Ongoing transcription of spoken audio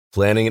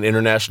Planning an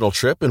international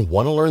trip and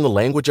want to learn the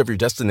language of your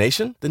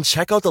destination? Then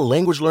check out the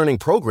language learning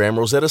program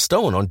Rosetta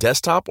Stone on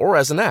desktop or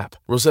as an app.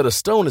 Rosetta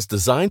Stone is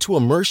designed to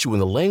immerse you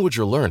in the language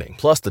you're learning.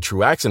 Plus, the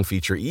True Accent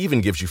feature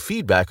even gives you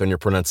feedback on your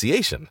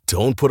pronunciation.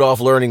 Don't put off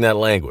learning that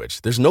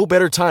language. There's no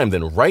better time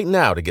than right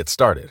now to get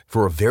started.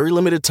 For a very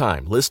limited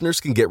time,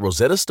 listeners can get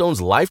Rosetta Stone's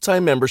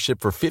lifetime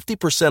membership for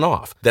 50%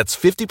 off. That's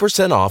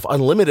 50% off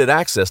unlimited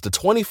access to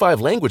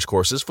 25 language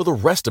courses for the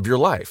rest of your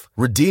life.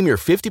 Redeem your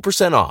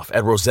 50% off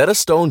at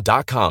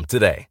rosettastone.com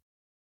today.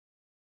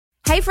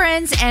 Hey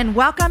friends, and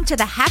welcome to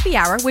the Happy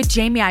Hour with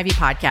Jamie Ivey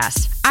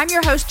podcast. I'm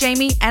your host,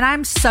 Jamie, and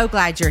I'm so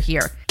glad you're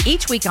here.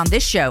 Each week on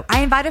this show,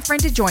 I invite a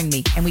friend to join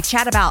me, and we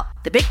chat about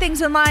the big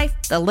things in life,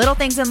 the little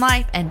things in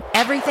life, and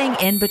everything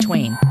in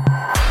between.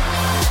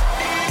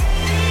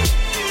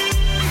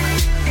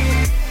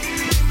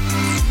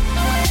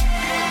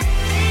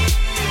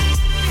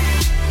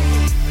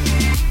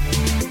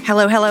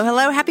 Hello, hello,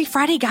 hello. Happy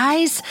Friday,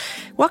 guys.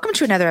 Welcome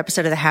to another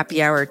episode of the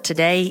Happy Hour.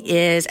 Today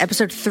is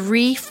episode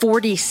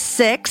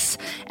 346,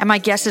 and my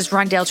guest is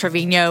Rondell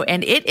Treviño,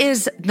 and it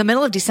is the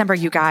middle of December,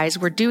 you guys.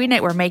 We're doing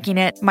it. We're making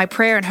it. My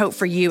prayer and hope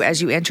for you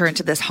as you enter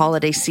into this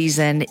holiday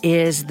season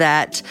is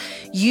that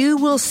you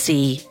will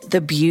see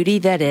the beauty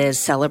that is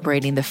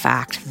celebrating the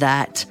fact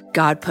that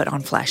God put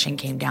on flesh and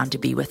came down to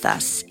be with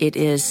us. It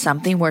is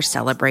something we're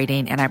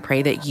celebrating, and I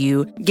pray that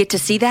you get to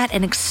see that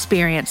and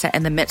experience it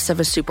in the midst of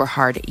a super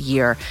hard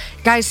year.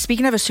 Guys,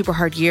 speaking of a super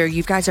hard year,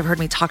 you guys have heard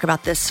me talk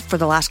about this for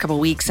the last couple of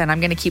weeks, and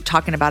I'm going to keep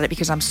talking about it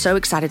because I'm so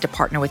excited to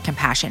partner with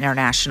Compassion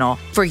International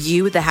for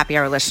you, the Happy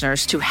Hour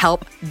listeners, to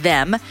help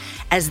them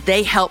as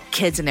they help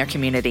kids in their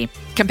community.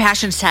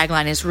 Compassion's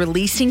tagline is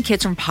releasing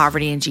kids from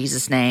poverty in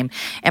Jesus' name.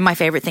 And my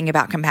favorite thing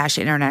about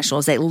Compassion International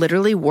is they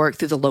literally work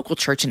through the local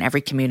church in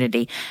every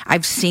community.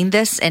 I've seen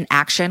this in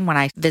action when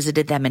I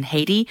visited them in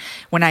Haiti,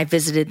 when I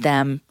visited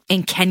them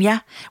in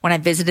Kenya, when I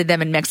visited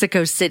them in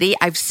Mexico City.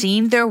 I've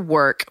seen their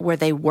work where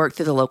they work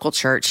through the local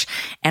church.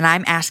 And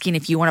I'm asking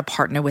if you want to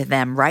partner with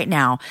them right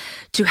now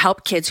to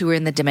help kids who are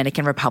in the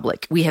Dominican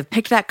Republic. We have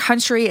picked that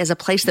country as a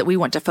place that we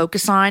want to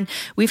focus on.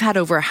 We've had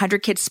over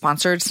 100 kids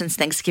sponsored since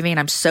Thanksgiving.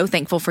 I'm so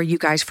thankful for you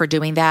guys for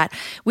doing that.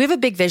 We have a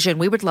big vision.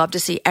 We would love to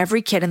see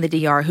every kid in the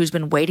DR who's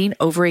been waiting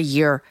over a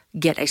year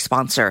get a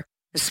sponsor.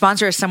 The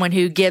sponsor is someone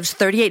who gives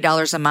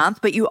 $38 a month,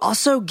 but you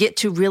also get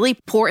to really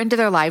pour into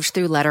their lives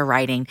through letter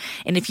writing.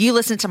 And if you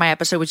listen to my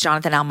episode with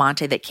Jonathan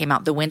Almonte that came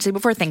out the Wednesday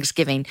before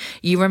Thanksgiving,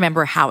 you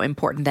remember how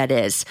important that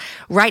is.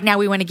 Right now,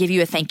 we want to give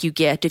you a thank you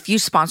gift. If you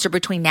sponsor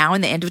between now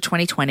and the end of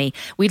 2020,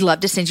 we'd love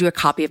to send you a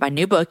copy of my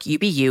new book,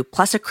 UBU,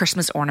 plus a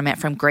Christmas ornament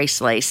from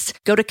Grace Lace.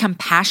 Go to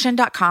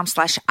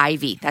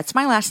compassion.com/Ivy. That's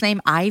my last name,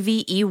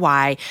 Ivey,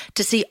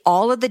 to see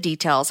all of the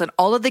details and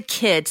all of the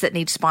kids that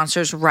need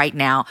sponsors right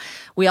now.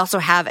 We also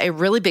have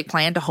a really big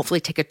plan to hopefully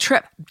take a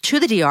trip to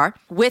the DR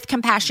with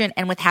Compassion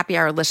and with Happy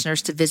Hour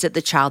listeners to visit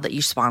the child that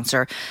you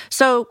sponsor.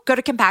 So go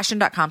to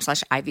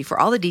compassion.com/Ivy for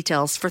all the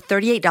details. For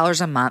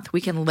 $38 a month, we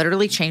can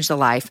literally change the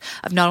life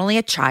of not only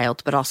a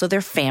child, but also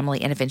their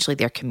family and eventually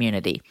their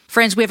community.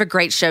 Friends, we have a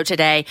great show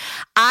today.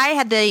 I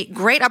had the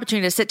great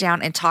opportunity to sit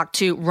down and talk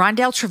to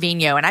Rondell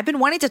Treviño, and I've been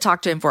wanting to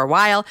talk to him for a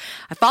while.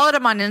 I followed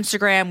him on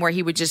Instagram where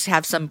he would just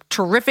have some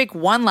terrific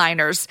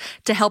one-liners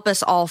to help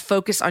us all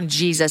focus on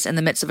Jesus in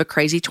the midst of a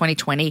crazy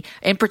 2020,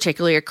 in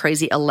particular a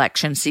crazy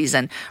election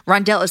season.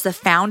 Rondell is the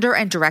founder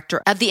and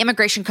director of the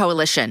Immigration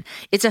Coalition.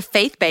 It's a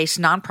faith-based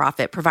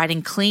nonprofit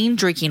providing clean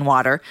drinking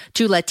water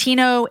to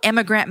Latino,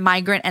 immigrant,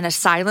 migrant, and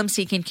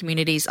asylum-seeking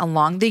communities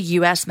along the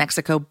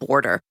U.S.-Mexico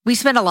border. We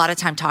spent a lot of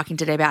time talking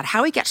today about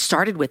how he got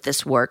started with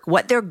this work,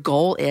 what their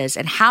goal is,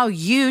 and how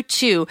you,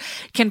 too,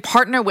 can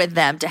partner with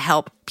them to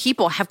help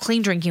people have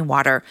clean drinking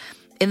water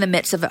in the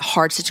midst of a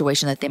hard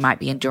situation that they might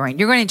be enduring.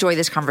 You're going to enjoy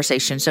this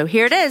conversation. So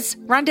here it is,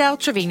 Rondell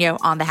Treviño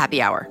on the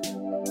Happy Hour.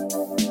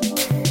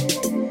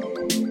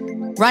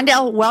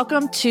 Rondell,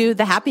 welcome to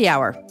the Happy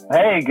Hour.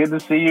 Hey, good to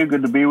see you.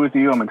 Good to be with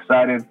you. I'm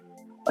excited.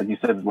 Like you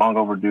said, it's long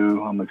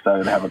overdue. I'm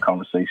excited to have a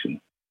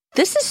conversation.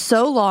 This is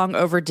so long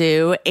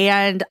overdue,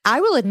 and I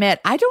will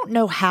admit, I don't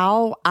know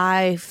how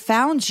I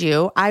found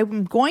you.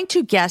 I'm going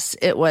to guess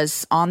it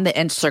was on the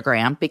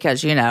Instagram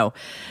because, you know,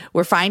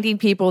 we're finding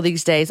people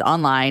these days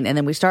online, and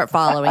then we start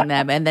following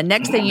them, and the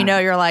next thing you know,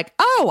 you're like,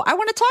 oh, I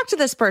want to talk to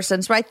this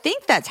person. So I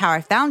think that's how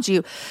I found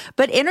you.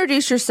 But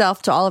introduce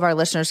yourself to all of our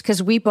listeners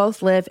because we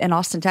both live in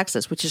Austin,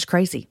 Texas, which is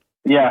crazy.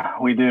 Yeah,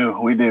 we do.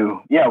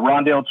 Yeah,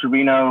 Rondell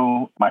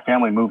Treviño. My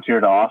family moved here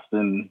to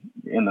Austin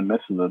in the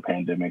midst of the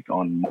pandemic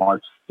on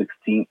March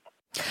 16th.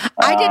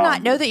 I did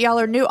not know that y'all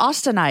are new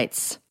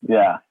Austinites.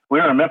 Yeah,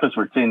 we were in Memphis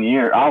for 10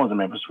 years. I was in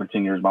Memphis for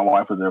 10 years. My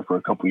wife was there for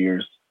a couple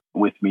years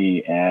with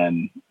me.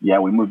 And yeah,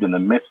 we moved in the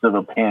midst of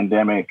a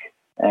pandemic.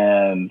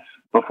 And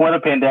before the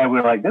pandemic, we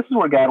were like, this is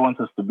where God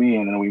wants us to be.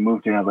 And then we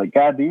moved here and I was like,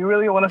 God, do you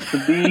really want us to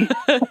be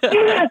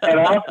in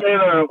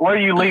Austin, or where are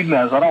you leading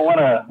us? I don't want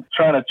to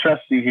try to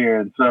trust you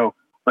here. And so,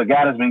 but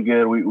God has been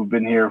good. We've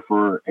been here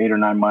for 8 or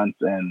 9 months.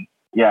 And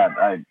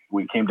yeah,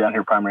 we came down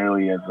here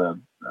primarily as a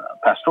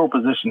pastoral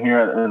position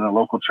here in a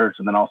local church,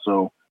 and then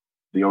also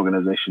the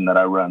organization that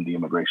I run, the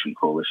Immigration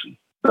Coalition.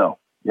 So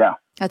Yeah.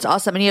 That's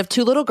awesome. And you have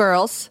 2 little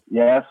girls.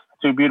 Yes.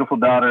 2 beautiful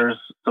daughters.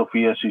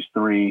 Sophia, she's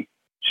 3.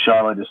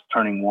 Charlotte is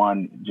turning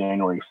 1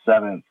 January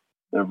 7th.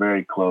 They're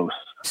very close.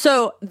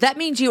 So that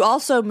means you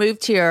also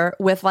moved here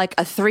with like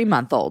a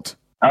 3-month-old.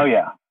 Oh,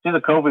 yeah. She's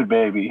a COVID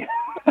baby.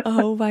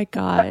 Oh, my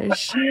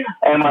gosh.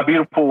 And my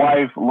beautiful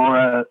wife,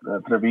 Laura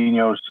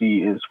Treviño, she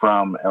is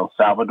from El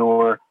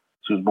Salvador.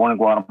 She was born in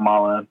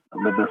Guatemala,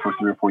 lived there for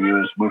 3 or 4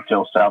 years, moved to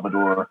El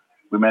Salvador.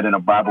 We met in a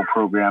Bible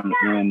program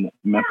in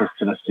Memphis,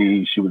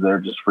 Tennessee. She was there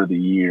just for the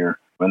year.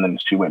 And then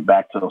she went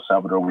back to El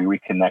Salvador. We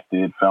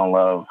reconnected, fell in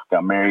love,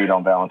 got married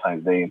on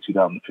Valentine's Day in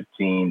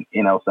 2015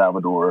 in El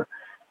Salvador.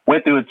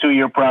 Went through a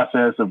 2-year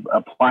process of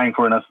applying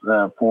for an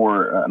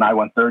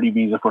I-130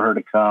 visa for her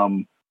to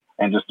come.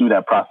 And just through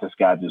that process,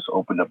 God just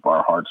opened up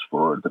our hearts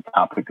for the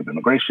topic of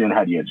immigration.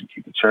 How do you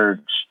educate the church?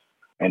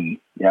 And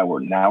yeah,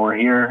 we're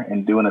here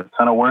and doing a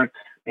ton of work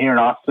here in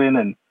Austin.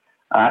 And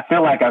I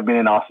feel like I've been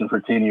in Austin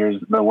for 10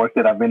 years, the work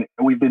that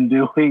we've been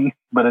doing,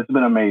 but it's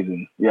been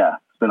amazing. Yeah,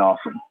 it's been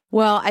awesome.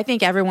 Well, I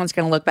think everyone's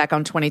going to look back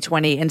on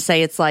 2020 and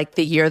say it's like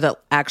the year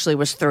that actually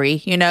was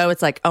 3. You know,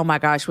 it's like, oh my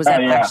gosh, was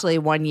that actually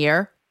 1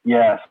 year?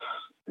 Yes,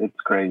 it's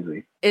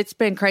crazy. It's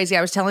been crazy.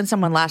 I was telling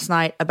someone last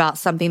night about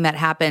something that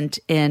happened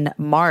in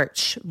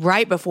March,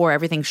 right before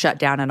everything shut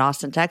down in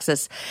Austin,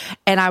 Texas.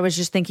 And I was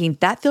just thinking,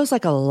 that feels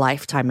like a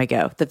lifetime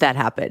ago that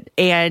happened.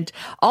 And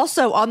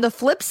also on the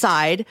flip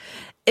side,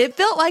 it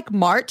felt like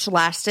March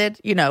lasted,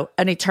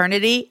 an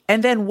eternity.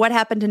 And then what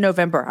happened in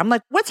November? I'm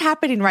like, what's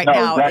happening now?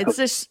 Exactly. It's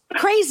just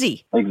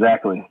crazy.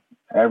 Exactly.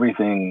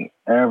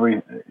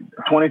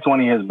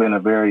 2020 has been a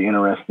very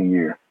interesting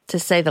year, to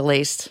say the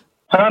least.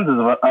 Tons of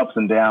ups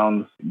and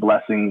downs,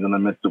 blessings in the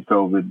midst of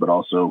COVID, but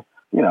also,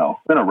 it's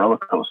been a roller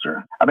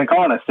coaster. I've been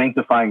calling it a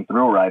sanctifying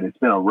thrill ride. It's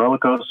been a roller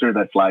coaster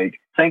that's like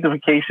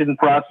sanctification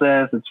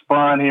process. It's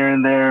fun here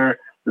and there.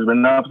 There's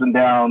been ups and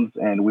downs,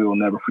 and we will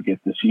never forget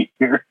this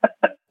year.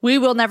 We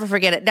will never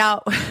forget it.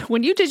 Now,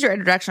 when you did your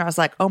introduction, I was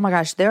like, oh my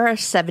gosh, there are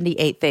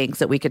 78 things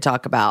that we could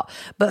talk about.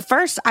 But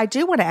first, I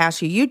do want to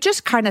ask you, you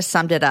just kind of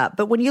summed it up.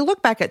 But when you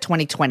look back at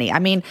 2020, I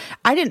mean,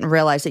 I didn't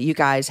realize that you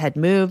guys had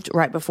moved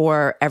right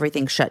before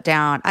everything shut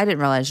down. I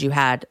didn't realize you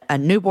had a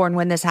newborn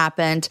when this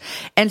happened.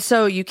 And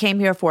so you came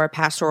here for a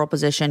pastoral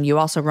position. You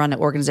also run an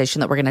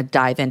organization that we're going to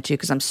dive into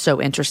because I'm so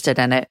interested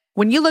in it.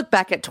 When you look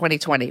back at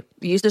 2020,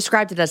 you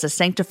described it as a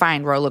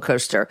sanctifying roller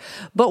coaster.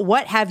 But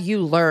what have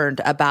you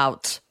learned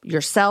about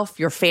yourself,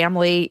 your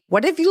family?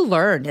 What have you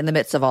learned in the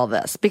midst of all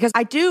this? Because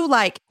I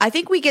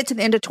think we get to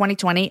the end of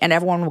 2020 and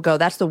everyone will go,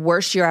 that's the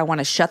worst year. I want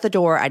to shut the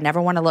door. I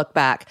never want to look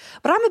back.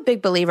 But I'm a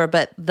big believer,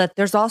 that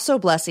there's also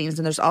blessings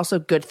and there's also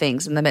good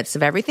things in the midst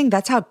of everything.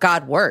 That's how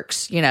God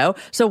works,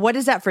 So what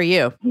is that for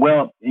you?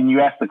 Well, and you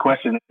asked the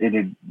question in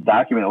a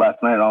document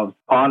last night, and I was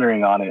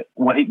pondering on it.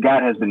 What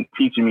God has been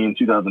teaching me in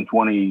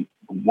 2020,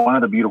 one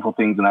of the beautiful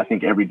things, and I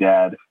think every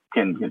dad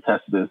can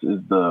attest to this, is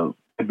the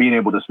being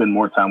able to spend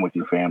more time with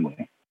your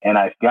family. And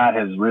God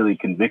has really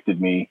convicted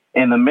me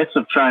in the midst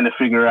of trying to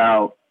figure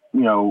out,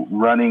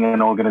 running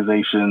an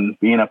organization,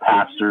 being a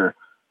pastor.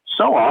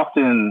 So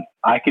often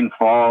I can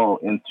fall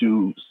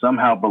into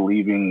somehow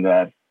believing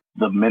that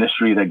the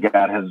ministry that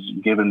God has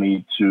given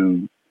me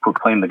to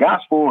proclaim the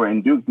gospel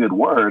and do good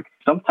work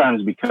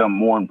sometimes become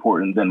more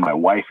important than my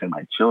wife and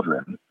my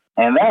children.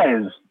 And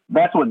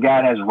that's what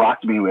God has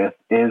rocked me with,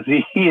 is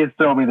he has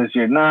told me this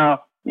year, no,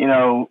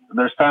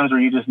 there's times where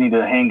you just need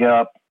to hang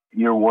up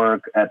your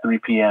work at 3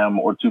 p.m.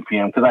 or 2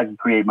 p.m. because I can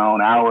create my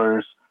own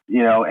hours,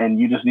 and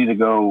you just need to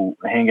go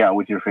hang out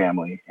with your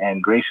family.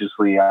 And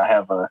graciously, I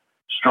have a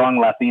strong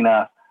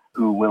Latina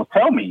who will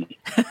tell me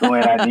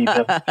when I need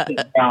to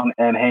sit down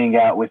and hang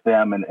out with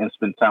them and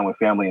spend time with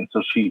family. And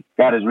so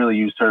God has really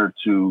used her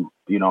to,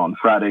 on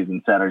Fridays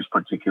and Saturdays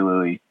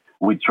particularly,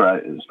 we try,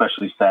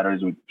 especially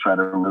Saturdays, we try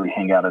to really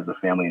hang out as a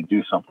family and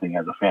do something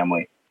as a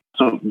family.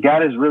 So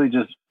God is really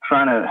just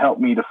trying to help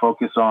me to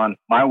focus on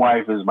my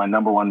wife is my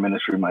number one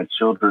ministry. My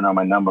children are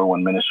my number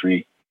one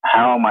ministry.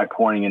 How am I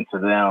pouring into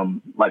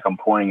them like I'm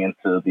pouring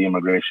into the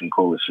Immigration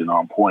Coalition, or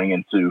I'm pouring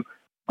into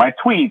my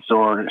tweets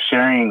or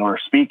sharing or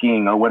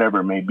speaking or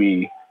whatever it may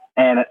be.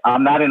 And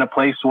I'm not in a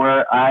place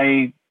where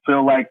I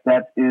feel like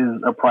that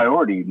is a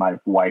priority, my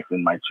wife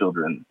and my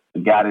children.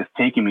 God is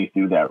taking me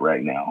through that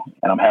right now.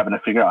 And I'm having to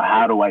figure out,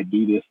 how do I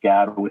do this,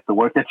 God, with the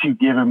work that you've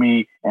given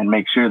me, and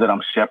make sure that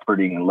I'm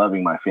shepherding and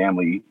loving my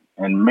family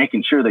and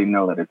making sure they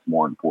know that it's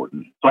more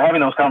important. So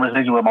having those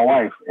conversations with my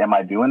wife, am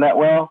I doing that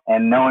well?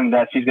 And knowing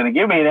that she's going to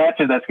give me an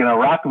answer that's going to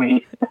rock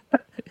me.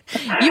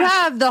 You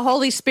have the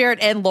Holy Spirit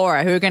and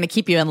Laura who are going to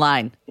keep you in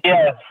line.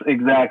 Yes,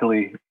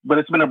 exactly. But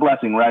it's been a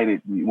blessing,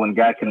 right? When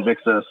God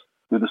convicts us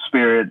through the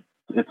Spirit,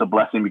 it's a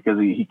blessing because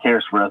he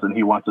cares for us and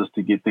he wants us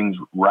to get things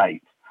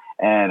right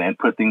and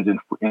put things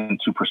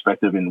into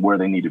perspective and where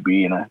they need to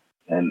be.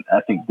 And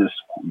I think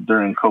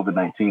during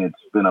COVID-19, it's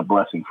been a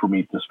blessing for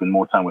me to spend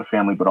more time with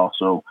family, but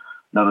also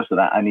notice that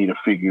I need to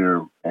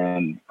figure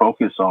and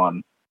focus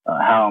on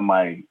how am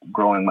I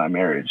growing my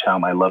marriage? How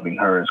am I loving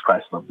her as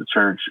Christ loved the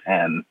church,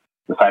 and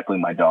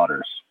discipling my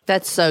daughters?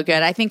 That's so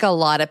good. I think a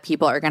lot of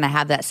people are going to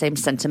have that same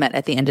sentiment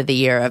at the end of the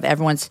year of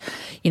everyone's,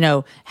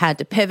 had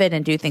to pivot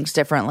and do things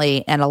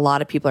differently. And a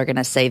lot of people are going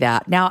to say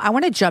that. Now, I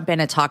want to jump in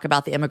and talk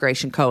about the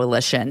Immigration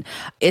Coalition.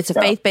 It's a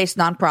faith-based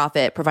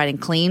nonprofit providing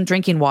clean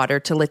drinking water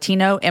to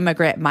Latino,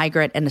 immigrant,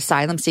 migrant, and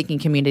asylum-seeking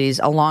communities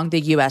along the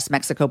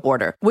U.S.-Mexico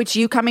border, which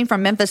you coming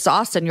from Memphis to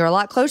Austin, you're a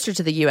lot closer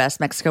to the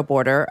U.S.-Mexico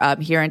border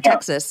here in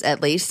Texas,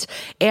 at least.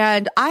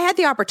 And I had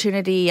the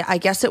opportunity, I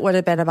guess it would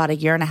have been about a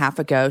year and a half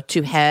ago,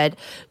 to head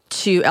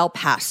to El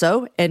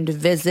Paso and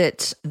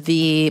visit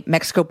the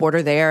Mexico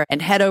border there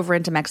and head over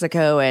into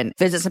Mexico and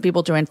visit some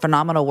people doing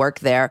phenomenal work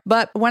there.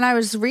 But when I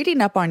was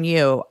reading up on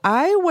you,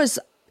 I was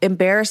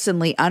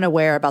embarrassingly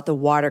unaware about the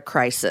water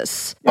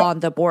crisis on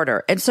the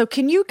border. And so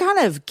can you kind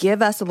of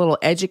give us a little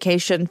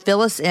education,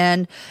 fill us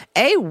in,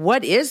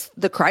 what is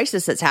the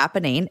crisis that's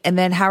happening? And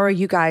then how are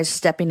you guys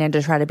stepping in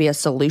to try to be a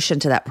solution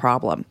to that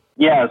problem?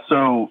 Yeah,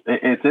 so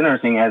it's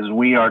interesting as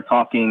we are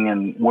talking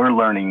and we're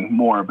learning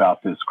more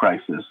about this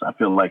crisis. I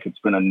feel like it's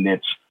been a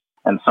niche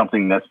and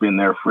something that's been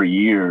there for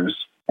years.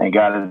 And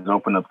God has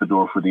opened up the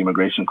door for the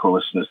Immigration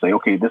Coalition to say,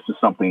 okay, this is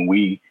something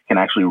we can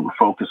actually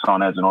focus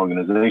on as an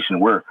organization.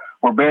 We're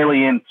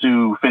barely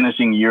into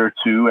finishing year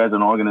 2 as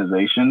an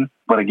organization.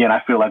 But again,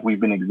 I feel like we've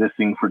been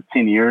existing for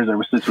 10 years,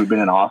 ever since we've been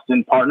in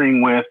Austin,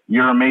 partnering with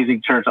your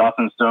amazing church,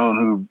 Austin Stone,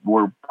 who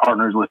we're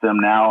partners with them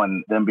now,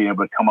 and them being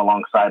able to come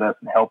alongside us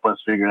and help us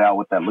figure out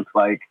what that looks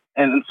like.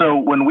 And so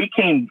when we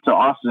came to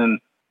Austin,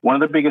 one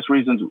of the biggest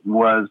reasons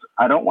was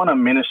I don't want a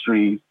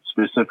ministry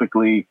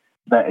specifically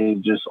that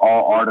is just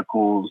all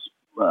articles,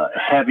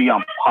 heavy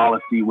on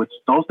policy, which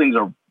those things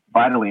are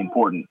vitally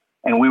important.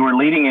 And we were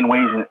leading in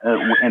ways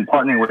and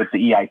partnering with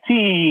the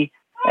EIT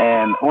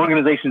and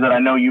organizations that I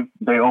know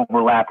they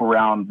overlap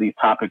around the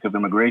topic of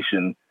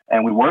immigration.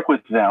 And we work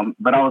with them.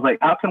 But I was like,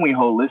 how can we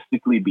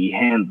holistically be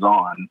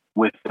hands-on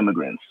with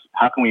immigrants?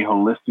 How can we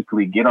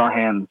holistically get our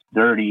hands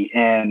dirty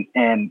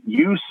and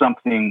use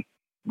something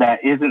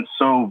that isn't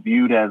so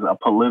viewed as a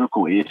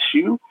political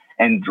issue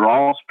and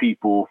draws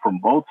people from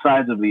both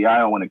sides of the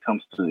aisle when it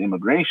comes to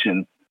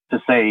immigration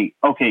to say,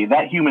 okay,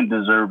 that human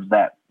deserves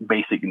that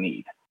basic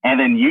need. And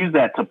then use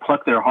that to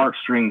pluck their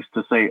heartstrings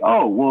to say,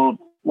 oh, well,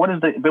 what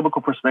is the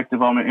biblical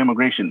perspective on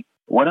immigration?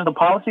 What are the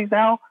policies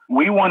now?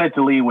 We wanted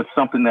to lead with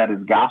something that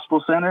is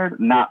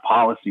gospel-centered, not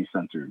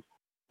policy-centered,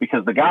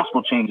 because the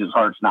gospel changes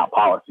hearts, not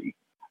policy.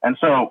 And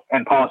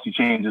policy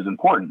change is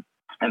important.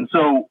 And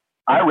so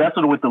I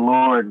wrestled with the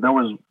Lord.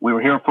 We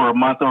were here for a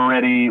month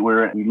already. We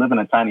live in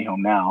a tiny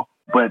home now,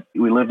 but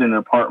we lived in an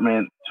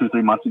apartment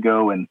 2-3 months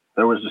ago. And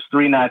there was just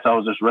 3 nights I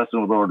was just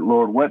wrestling with the Lord.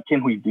 Lord, what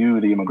can we do,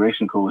 the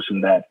Immigration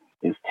Coalition, that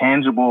is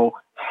tangible,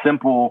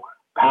 simple,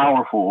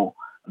 powerful,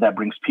 that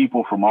brings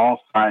people from all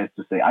sides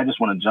to say, I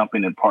just want to jump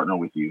in and partner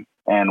with you.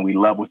 And we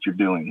love what you're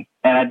doing.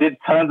 And I did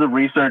tons of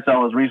research. I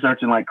was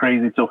researching like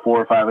crazy till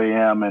 4 or 5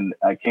 a.m. And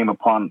I came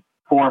upon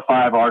 4 or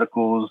 5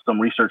 articles, some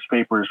research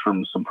papers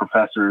from some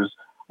professors,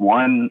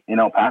 one in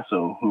El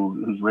Paso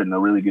who's written a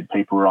really good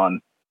paper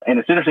on. And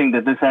it's interesting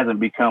that this hasn't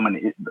become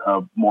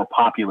a more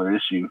popular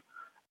issue.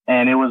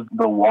 And it was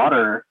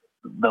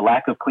the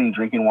lack of clean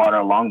drinking water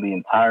along the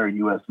entire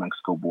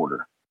U.S.-Mexico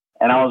border.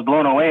 And I was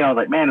blown away. I was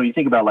like, man, when you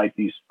think about like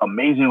these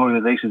amazing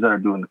organizations that are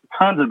doing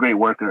tons of great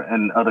work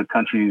in other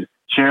countries,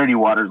 Charity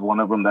Water is one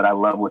of them that I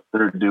love what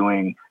they're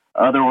doing.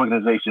 Other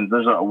organizations,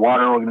 there's a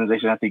water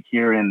organization, I think,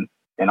 here in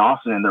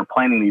Austin, and they're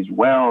planting these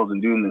wells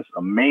and doing this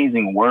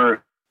amazing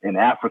work in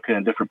Africa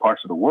and different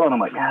parts of the world. I'm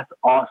like, man, that's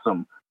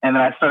awesome. And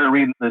then I started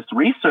reading this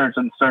research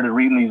and started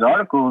reading these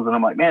articles. And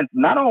I'm like, man,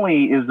 not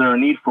only is there a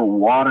need for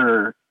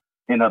water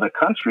in other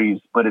countries,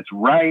 but it's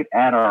right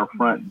at our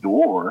front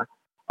door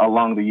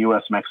along the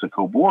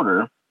U.S.-Mexico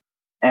border.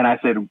 And I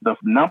said, the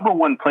number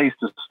one place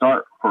to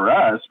start for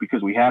us,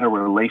 because we had a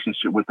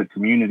relationship with the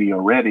community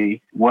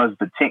already, was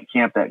the tent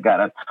camp that got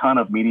a ton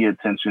of media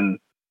attention.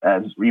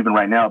 As even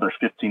right now, there's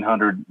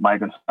 1,500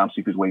 migrant asylum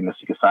seekers waiting to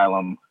seek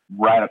asylum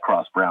right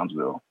across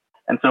Brownsville.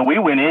 And so we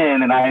went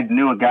in, and I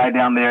knew a guy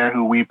down there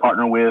who we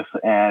partner with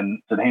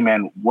and said, hey,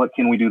 man, what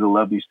can we do to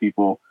love these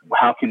people?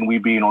 How can we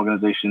be an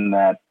organization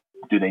that,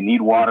 do they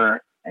need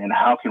water? And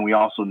how can we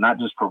also not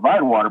just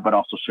provide water, but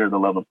also share the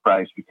love of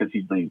Christ, because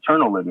he's the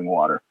eternal living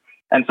water.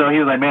 And so he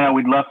was like, man,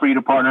 we'd love for you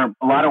to partner.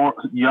 A lot of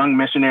young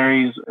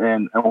missionaries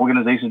and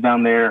organizations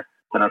down there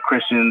that are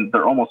Christian,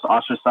 they're almost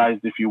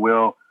ostracized, if you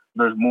will.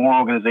 There's more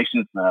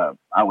organizations,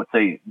 I would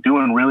say,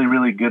 doing really,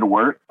 really good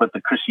work, but the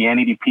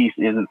Christianity piece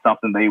isn't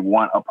something they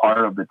want a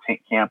part of the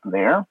tent camp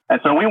there. And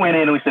so we went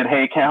in and we said,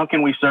 hey, how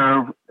can we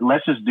serve?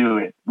 Let's just do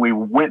it. We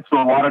went to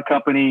a water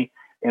company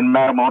in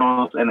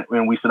Matamoros,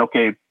 and we said,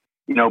 okay,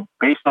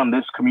 based on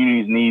this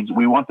community's needs,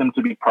 we want them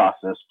to be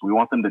processed. We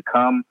want them to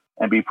come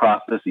and be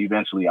processed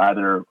eventually,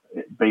 either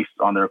based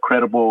on their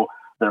credible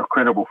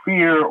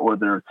fear or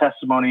their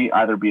testimony,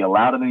 either be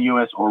allowed in the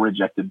U.S. or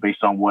rejected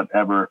based on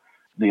whatever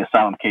the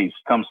asylum case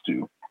comes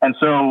to. And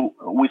so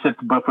we said,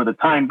 but for the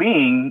time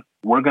being,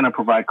 we're going to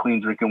provide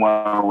clean drinking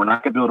water. We're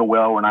not going to build a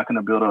well. We're not going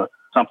to build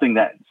something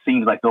that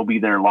seems like they'll be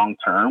there long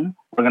term.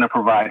 we're going to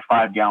provide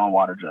 5-gallon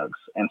water jugs.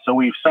 And so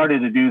we've started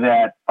to do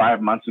that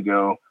 5 months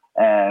ago.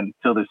 And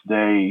till this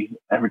day,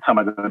 every time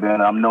I go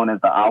there, I'm known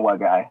as the Awa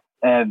guy.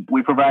 And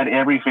we provide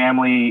every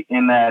family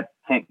in that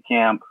tent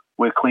camp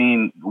with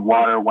clean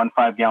water, 1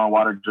 5-gallon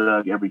water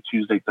jug every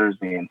Tuesday,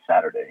 Thursday, and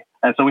Saturday.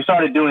 And so we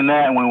started doing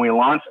that. And when we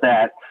launched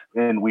that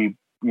and we,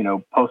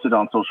 posted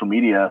on social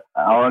media,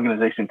 our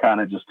organization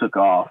kind of just took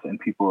off and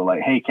people were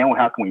like, hey,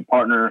 how can we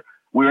partner?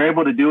 We were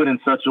able to do it in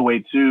such a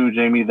way too,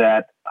 Jamie,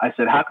 that I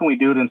said, how can we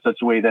do it in such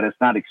a way that it's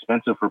not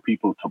expensive for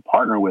people to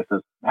partner with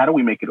us? How do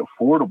we make it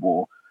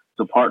affordable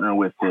to partner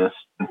with this?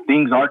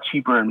 Things are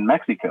cheaper in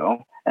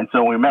Mexico. And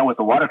so when we met with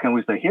the water company,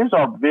 we said, here's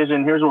our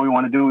vision. Here's what we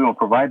want to do. We want to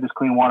provide this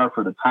clean water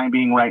for the time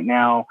being right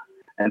now.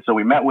 And so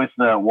we met with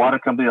the water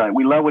company, like,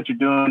 we love what you're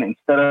doing.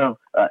 Instead of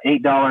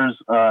 $8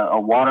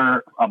 a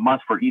water a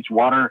month for each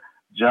water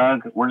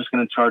jug, we're just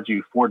going to charge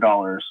you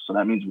 $4. So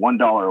that means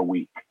 $1 a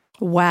week.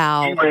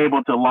 Wow. We were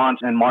able to launch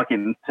and market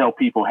and tell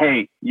people,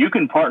 hey, you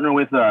can partner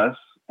with us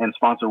and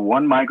sponsor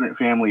one migrant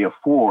family of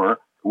 4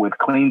 with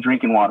clean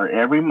drinking water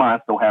every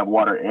month. They'll have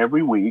water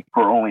every week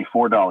for only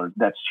 $4.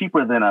 That's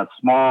cheaper than a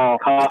small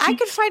coffee. I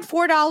could find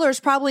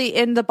 $4 probably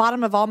in the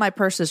bottom of all my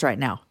purses right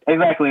now.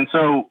 Exactly. And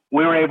so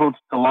we were able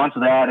to launch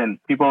that,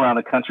 and people around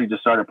the country just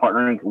started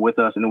partnering with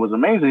us. And it was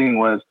amazing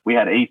was we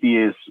had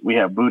atheists, we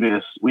have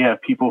Buddhists, we have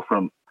people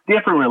from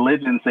different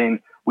religions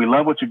saying, we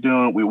love what you're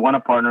doing. We want to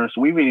partner. So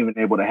we've even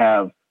been able to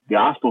have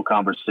gospel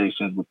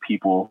conversations with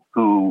people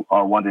who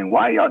are wondering,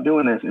 why are y'all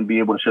doing this? And be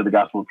able to share the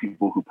gospel with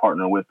people who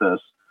partner with us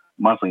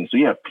monthly. So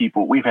you have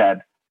people, we've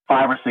had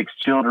 5 or 6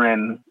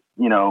 children,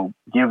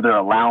 give their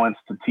allowance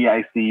to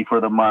TIC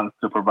for the month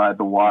to provide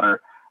the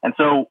water. And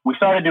so we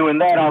started doing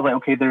that. I was like,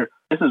 okay,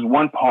 this is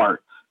one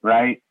part,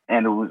 right?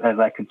 And as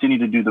I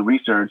continued to do the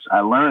research, I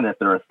learned that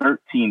there are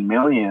 13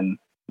 million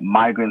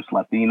migrants,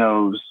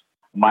 Latinos,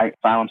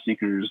 asylum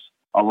seekers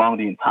along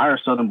the entire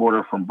southern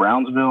border from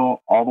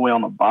Brownsville all the way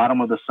on the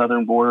bottom of the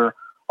southern border,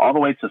 all the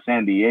way to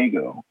San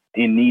Diego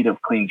in need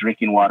of clean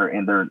drinking water.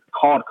 And they're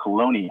called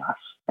colonias.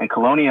 And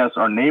colonias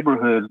are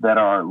neighborhoods that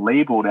are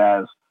labeled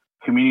as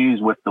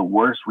communities with the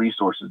worst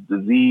resources,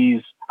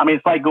 disease. I mean,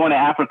 it's like going to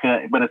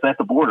Africa, but it's at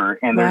the border.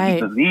 And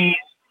there's disease,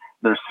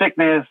 there's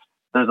sickness,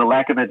 there's a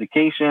lack of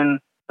education,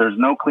 there's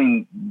no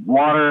clean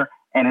water,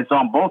 and it's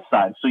on both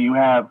sides. So you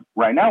have,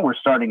 right now we're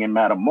starting in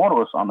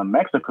Matamoros on the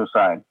Mexico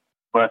side,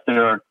 but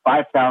there are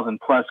 5,000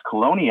 plus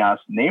colonias,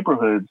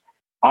 neighborhoods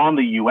on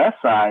the U.S.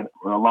 side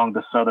or along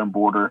the southern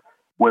border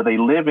where they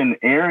live in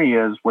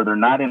areas where they're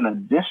not in a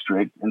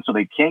district. And so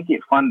they can't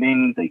get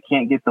funding. They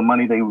can't get the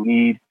money they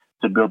need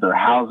to build their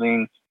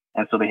housing.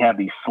 And so they have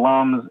these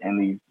slums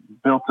and these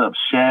built up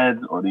sheds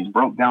or these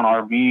broke down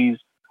RVs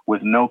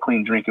with no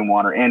clean drinking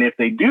water. And if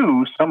they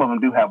do, some of them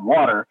do have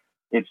water.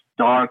 It's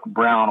dark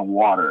brown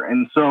water.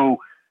 And so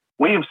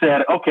we have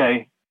said,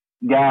 okay,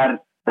 God,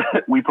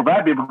 we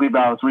provide biblically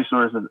balanced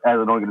resources as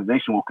an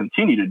organization. We'll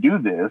continue to do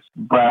this,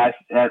 but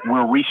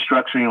we're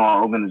restructuring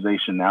our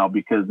organization now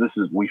because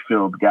we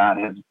feel God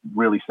has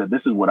really said,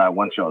 this is what I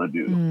want y'all to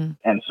do. Mm.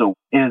 And so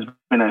it has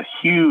been a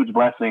huge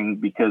blessing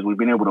because we've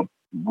been able to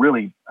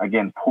really,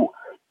 again,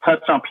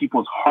 touch on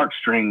people's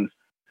heartstrings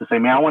to say,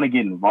 man, I want to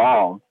get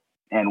involved.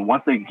 And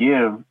once they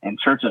give and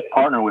churches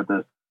partner with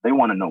us, they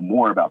want to know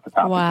more about the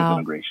topic of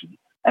immigration.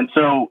 And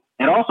so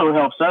it also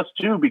helps us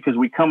too, because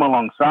we come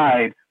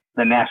alongside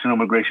the National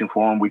Immigration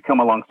Forum. We come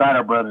alongside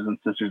our brothers and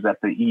sisters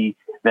at the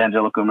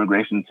Evangelical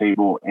Immigration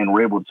table, and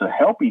we're able to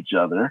help each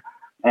other.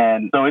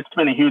 And so it's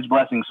been a huge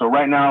blessing. So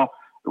right now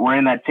we're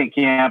in that tent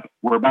camp.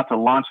 We're about to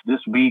launch this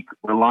week.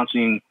 We're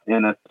launching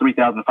in a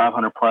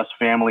 3,500 plus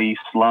family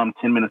slum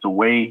 10 minutes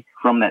away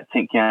from that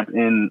tent camp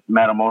in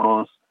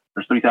Matamoros.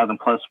 There's 3,000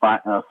 plus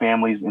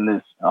families in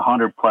this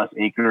 100 plus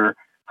acre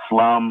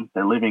slum.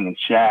 They're living in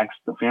shacks.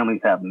 The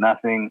families have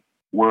nothing.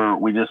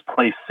 We just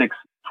placed 6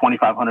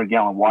 2,500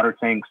 gallon water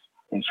tanks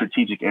in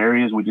strategic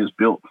areas. We just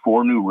built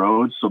 4 new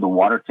roads so the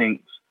water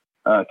tanks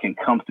can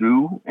come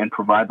through and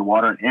provide the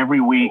water. And every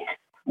week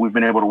we've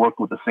been able to work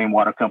with the same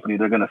water company.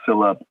 They're going to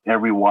fill up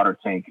every water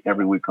tank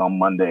every week on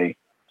Monday,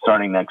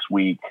 starting next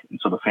week. And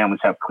so the families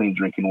have clean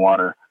drinking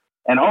water.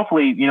 And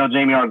hopefully,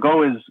 Jamie, our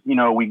goal is,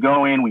 we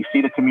go in, we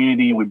see the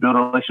community, we build a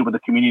relationship with the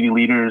community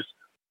leaders.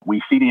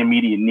 We see the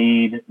immediate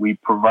need. We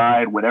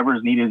provide whatever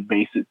is needed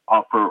basic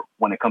for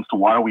when it comes to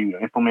water. We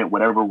implement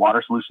whatever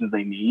water solutions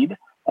they need.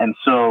 And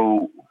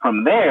so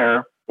from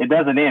there, it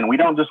doesn't end. We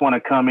don't just want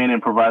to come in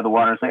and provide the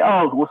water and say,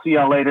 oh, we'll see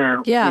y'all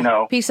later.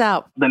 Yeah, peace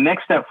out. The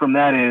next step from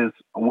that is,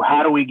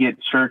 how do we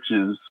get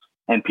churches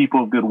and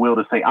people of goodwill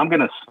to say, I'm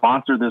going to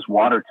sponsor this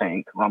water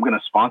tank, or I'm going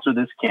to sponsor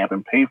this camp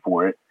and pay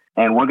for it.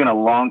 And we're going to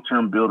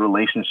long-term build a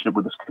relationship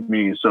with this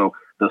community. So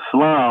the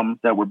slum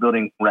that we're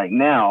building right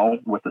now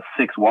with the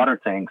 6 water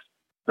tanks,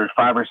 there's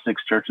 5 or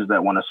 6 churches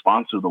that want to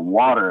sponsor the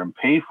water and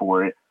pay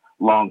for it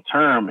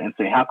long-term and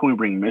say, how can we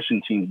bring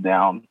mission teams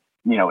down,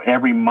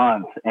 every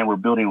month? And we're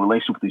building a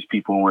relationship with these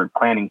people, and we're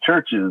planting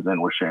churches,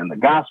 and we're sharing the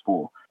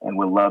gospel, and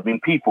we're loving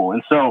people.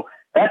 And so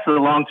that's the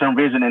long-term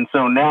vision. And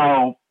so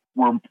now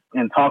we're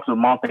in talks with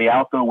Monte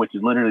Alto, which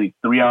is literally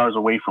 3 hours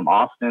away from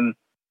Austin.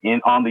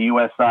 on the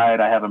U.S. side.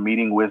 I have a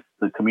meeting with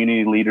the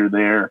community leader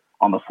there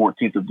on the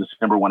 14th of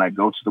December when I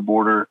go to the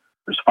border.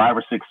 There's 5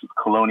 or 6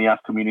 colonias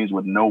communities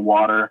with no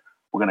water.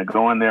 We're going to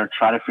go in there,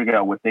 try to figure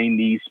out what they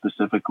need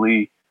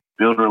specifically,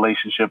 build a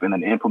relationship, and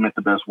then implement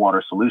the best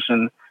water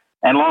solution.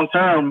 And long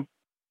term,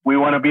 we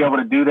want to be able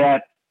to do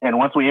that. And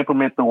once we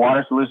implement the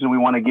water solution, we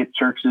want to get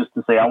churches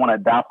to say, I want to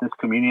adopt this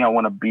community. I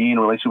want to be in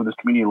a relationship with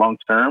this community long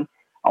term.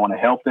 I want to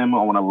help them.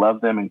 I want to love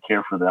them and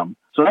care for them.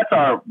 So that's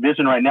our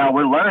vision right now.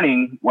 We're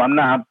learning. Well,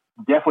 I'm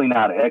definitely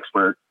not an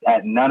expert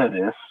at none of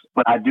this,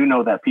 but I do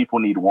know that people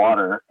need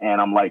water. And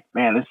I'm like,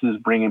 man, this is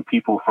bringing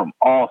people from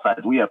all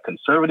sides. We have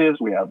conservatives,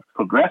 we have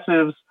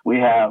progressives, we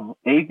have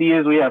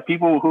atheists, we have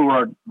people who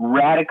are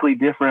radically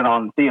different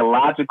on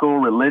theological,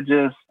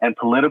 religious, and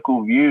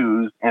political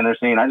views. And they're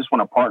saying, I just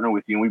want to partner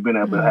with you. And we've been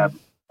able to have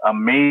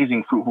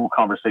amazing, fruitful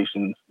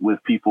conversations with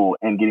people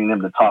and getting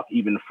them to talk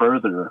even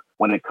further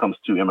when it comes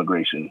to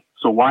immigration.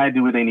 So why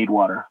do they need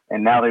water?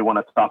 And now they want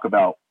to talk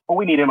about, well,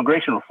 we need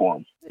immigration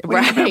reform.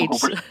 Right.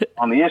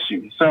 On the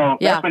issue. So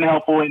that's been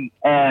helpful.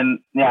 And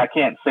I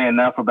can't say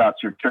enough about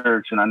your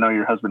church. And I know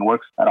your husband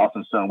works at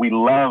Austin Stone. We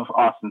love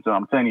Austin Stone.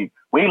 I'm telling you,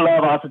 we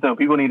love Austin Stone.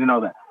 People need to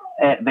know that.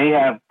 And they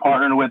have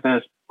partnered with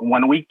us.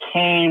 When we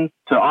came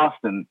to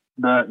Austin,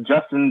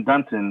 Justin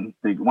Dunton,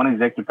 one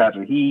executive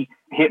pastor, he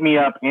hit me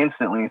up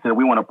instantly and said,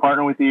 we want to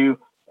partner with you.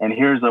 And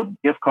here's a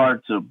gift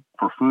card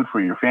for food for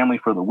your family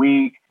for the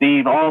week.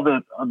 Steve,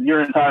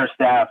 your entire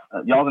staff,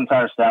 y'all's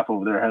entire staff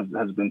over there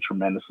has been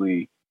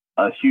tremendously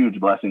a huge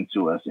blessing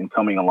to us in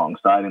coming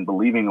alongside and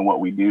believing in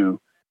what we do.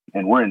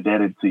 And we're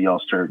indebted to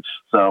y'all's church.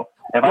 So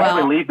if I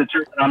ever leave the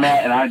church that I'm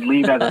at and I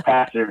leave as a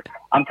pastor,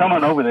 I'm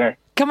coming over there.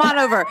 Come on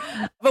over.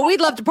 But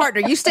we'd love to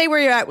partner. You stay where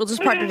you're at. We'll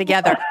just partner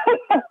together.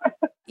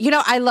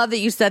 I love that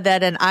you said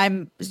that. And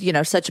I'm,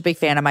 such a big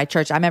fan of my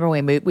church. I remember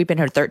when we moved, we've been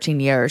here 13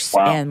 years.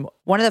 Wow. And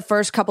one of the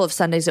first couple of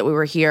Sundays that we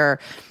were here,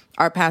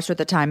 our pastor at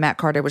the time, Matt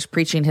Carter, was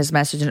preaching his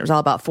message, and it was all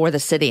about For the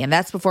City. And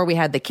that's before we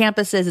had the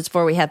campuses. It's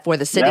before we had For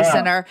the City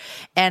Center.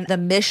 And the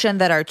mission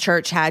that our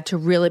church had to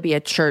really be a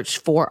church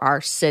for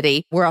our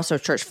city. We're also a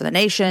church for the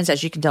nations,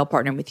 as you can tell,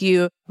 partnering with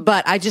you.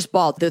 But I just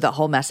bawled through the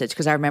whole message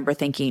because I remember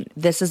thinking,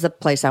 this is the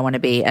place I want to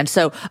be. And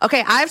so,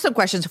 okay, I have some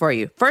questions for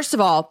you. First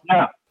of all,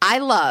 I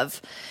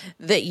love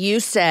that you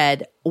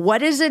said,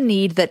 what is a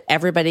need that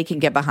everybody can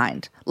get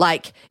behind?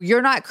 Like,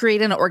 you're not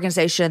creating an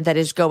organization that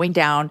is going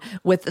down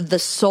with the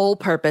sole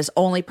purpose,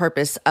 only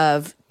purpose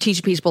of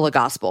teach people the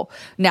gospel.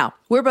 Now,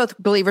 we're both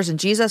believers in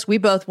Jesus. We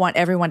both want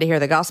everyone to hear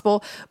the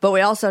gospel, but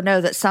we also know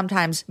that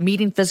sometimes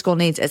meeting physical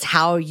needs is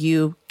how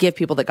you give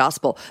people the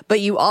gospel. But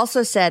you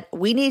also said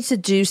we need to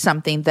do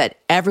something that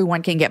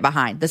everyone can get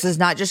behind. This is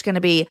not just going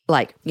to be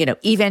like,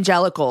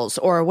 evangelicals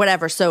or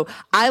whatever. So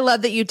I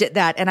love that you did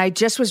that. And I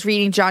just was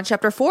reading John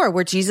chapter 4,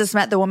 where Jesus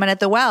met the woman at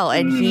the well,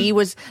 and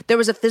there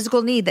was a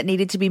physical need that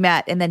needed to be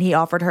met. And then he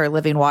offered her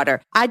living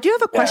water. I do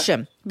have a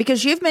question.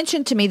 Because you've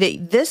mentioned to me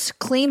that this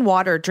clean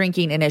water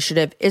drinking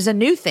initiative is a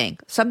new thing,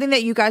 something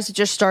that you guys had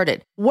just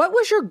started. What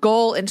was your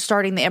goal in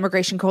starting the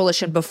Immigration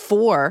Coalition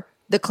before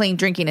the Clean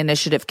Drinking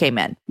Initiative came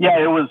in? Yeah,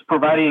 it was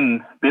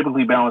providing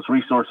biblically balanced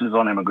resources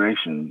on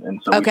immigration.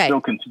 And so we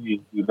still continue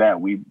to do that.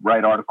 We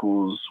write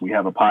articles. We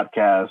have a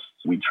podcast.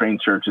 We train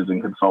churches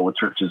and consult with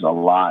churches a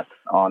lot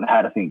on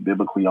how to think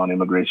biblically on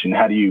immigration.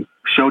 How do you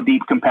show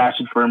deep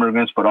compassion for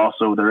immigrants, but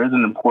also there is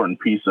an important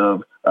piece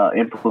of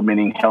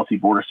implementing healthy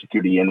border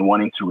security and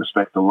wanting to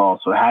respect the law.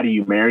 So how do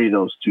you marry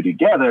those two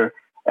together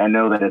and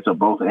know that it's a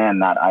both and,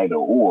 not either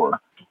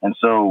or? And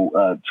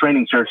so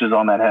training churches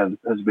on that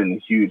has been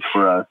huge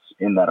for us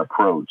in that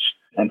approach.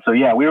 And so,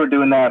 we were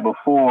doing that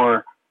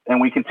before,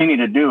 and we continue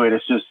to do it.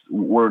 It's just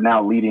we're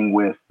now leading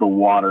with the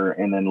water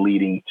and then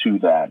leading to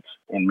that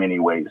in many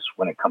ways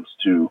when it comes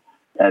to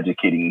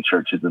educating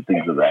churches and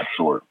things of that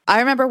sort.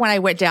 I remember when I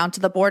went down to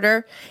the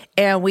border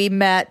and we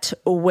met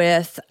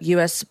with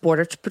U.S.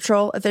 Border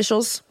Patrol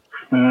officials.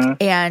 Mm-hmm.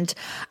 And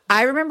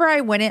I remember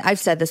I went in, I've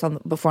said this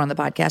before on the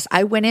podcast,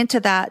 I went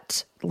into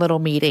that little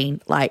meeting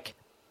like,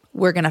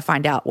 we're going to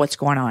find out what's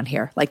going on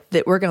here. Like,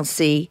 that we're going to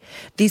see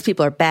these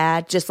people are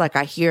bad, just like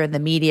I hear in the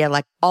media,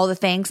 like all the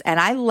things. And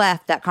I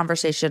left that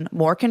conversation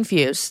more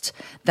confused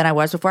than I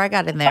was before I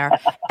got in there.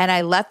 And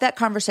I left that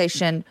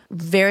conversation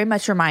very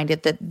much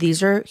reminded that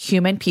these are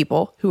human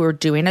people who are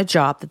doing a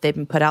job that they've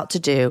been put out to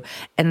do.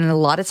 And a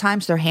lot of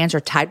times their hands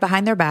are tied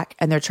behind their back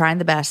and they're trying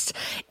the best.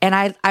 And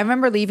I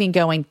remember leaving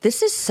going,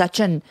 this is such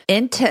an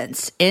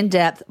intense,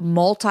 in-depth,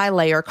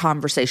 multi-layer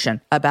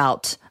conversation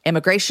about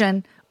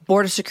immigration,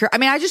 border security. I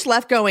mean, I just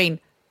left going,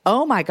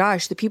 oh my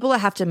gosh, the people that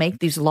have to make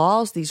these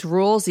laws, these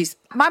rules,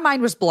 my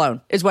mind was blown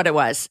is what it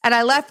was. And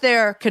I left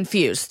there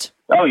confused.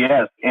 Oh,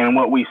 yes. And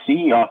what we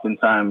see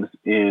oftentimes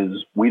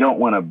is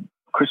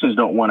Christians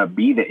don't want to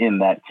be in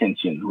that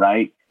tension,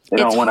 right? They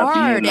don't want to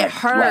be in that. It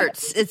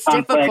hurts. It's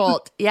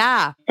difficult.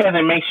 Yeah. Because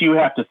it makes you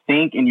have to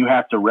think and you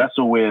have to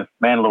wrestle with,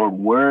 man, Lord,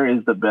 where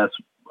is the best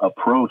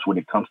approach when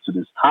it comes to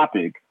this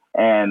topic?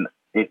 And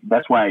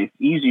that's why it's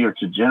easier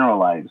to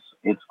generalize.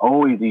 It's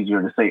always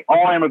easier to say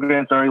all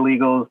immigrants are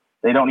illegals.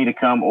 They don't need to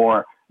come,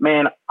 or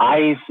man,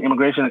 ICE,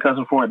 Immigration and Customs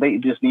Enforcement, they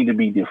just need to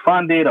be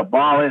defunded,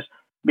 abolished,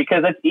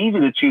 because it's easy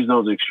to choose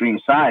those extreme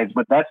sides,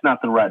 but that's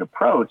not the right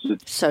approach.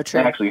 So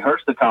true. It actually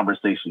hurts the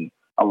conversation.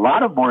 A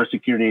lot of border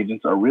security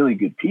agents are really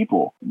good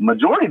people.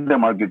 Majority of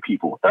them are good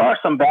people. There are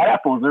some bad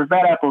apples. There's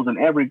bad apples in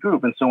every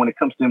group. And so when it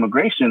comes to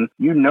immigration,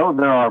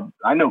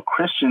 I know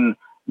Christian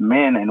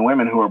men and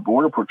women who are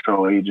Border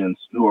Patrol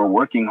agents who are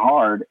working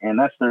hard, and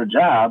that's their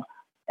job.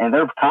 And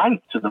they're kind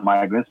to the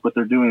migrants, but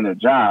they're doing their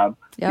job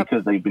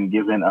because they've been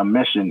given a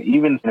mission,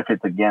 even if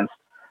it's against,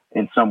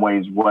 in some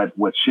ways, what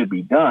should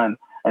be done.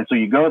 And so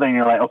you go there and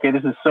you're like, okay,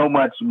 this is so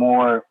much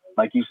more,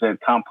 like you said,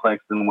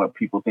 complex than what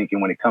people think.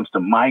 And when it comes to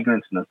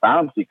migrants and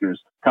asylum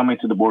seekers coming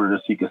to the border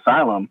to seek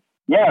asylum,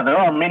 yeah, there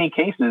are many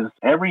cases.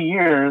 Every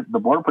year, the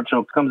Border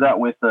Patrol comes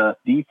out with a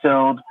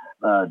detailed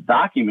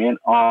document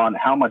on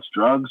how much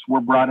drugs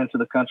were brought into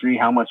the country,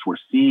 how much were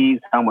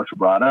seized, how much were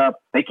brought up.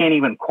 They can't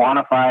even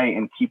quantify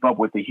and keep up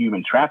with the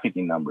human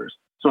trafficking numbers.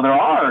 So there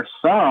are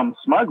some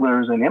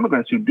smugglers and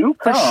immigrants who do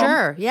come, for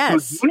sure,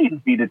 yes, who do need to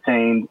be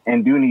detained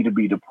and do need to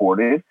be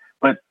deported.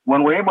 But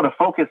when we're able to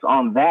focus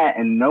on that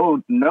and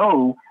know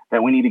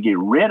that we need to get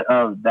rid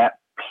of that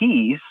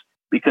piece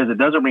because it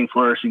doesn't bring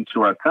flourishing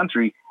to our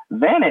country,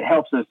 then it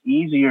helps us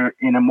easier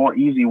in a more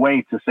easy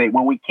way to say,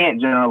 well, we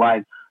can't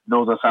generalize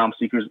those asylum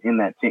seekers in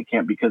that tent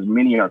camp because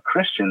many are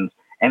Christians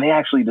and they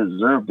actually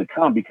deserve to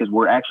come because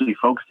we're actually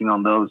focusing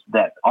on those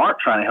that aren't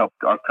trying to help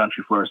our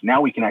country flourish.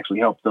 Now we can actually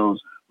help those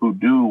who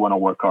do want to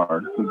work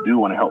hard, who do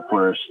want to help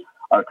flourish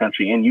our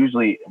country. And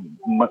usually,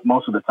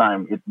 most of the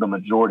time, the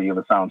majority of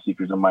asylum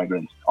seekers and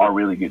migrants are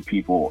really good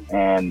people.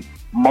 And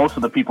most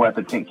of the people at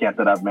the tent camp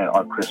that I've met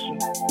are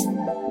Christians.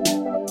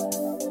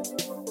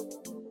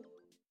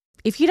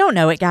 If you don't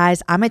know it,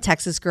 guys, I'm a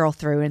Texas girl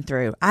through and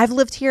through. I've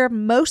lived here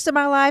most of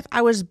my life.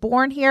 I was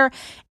born here,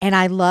 and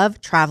I love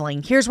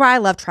traveling. Here's why I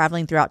love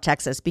traveling throughout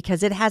Texas,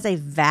 because it has a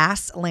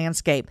vast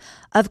landscape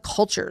of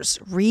cultures,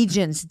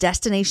 regions,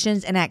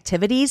 destinations, and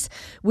activities,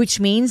 which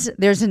means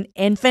there's an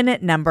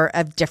infinite number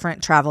of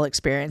different travel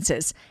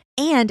experiences.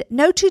 And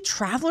no two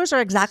travelers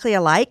are exactly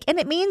alike, and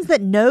it means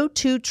that no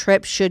two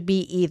trips should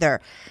be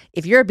either.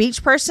 If you're a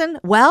beach person,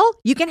 well,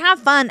 you can have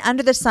fun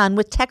under the sun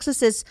with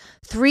Texas's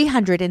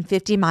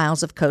 350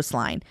 miles of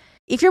coastline.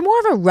 If you're more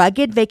of a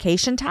rugged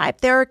vacation type,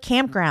 there are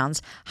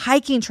campgrounds,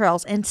 hiking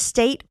trails, and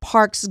state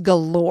parks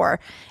galore.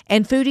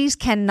 And foodies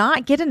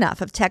cannot get enough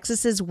of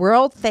Texas's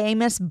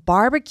world-famous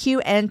barbecue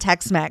and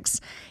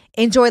Tex-Mex.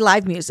 Enjoy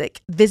live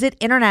music, visit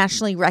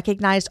internationally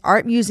recognized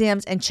art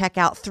museums, and check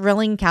out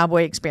thrilling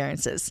cowboy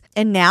experiences.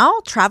 And now,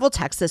 Travel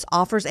Texas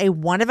offers a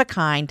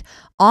one-of-a-kind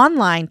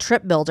online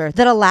trip builder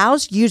that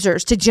allows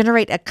users to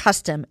generate a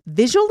custom,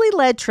 visually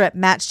led trip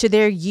matched to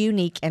their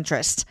unique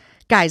interest.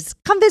 Guys,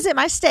 come visit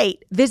my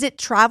state. Visit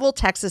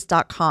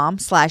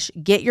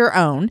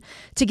traveltexas.com/getyourown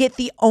to get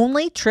the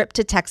only trip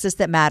to Texas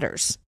that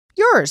matters.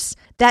 Yours.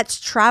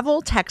 That's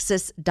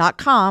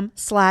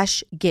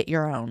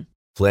traveltexas.com/getyourown.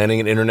 Planning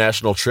an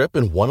international trip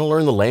and want to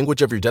learn the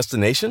language of your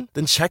destination?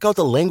 Then check out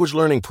the language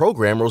learning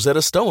program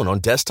Rosetta Stone on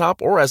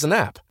desktop or as an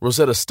app.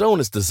 Rosetta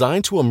Stone is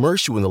designed to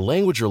immerse you in the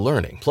language you're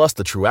learning. Plus,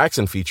 the True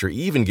Accent feature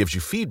even gives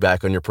you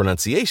feedback on your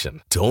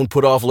pronunciation. Don't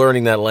put off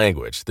learning that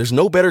language. There's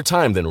no better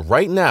time than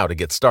right now to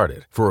get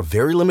started. For a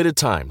very limited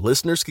time,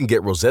 listeners can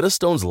get Rosetta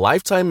Stone's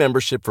lifetime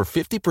membership for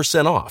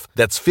 50% off.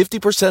 That's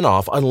 50%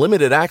 off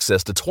unlimited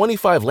access to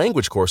 25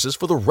 language courses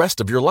for the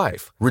rest of your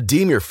life.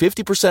 Redeem your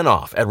 50%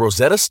 off at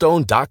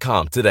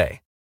rosettastone.com today.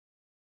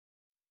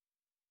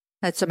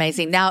 That's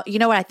amazing. Now, you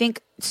know what? I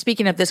think,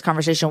 speaking of this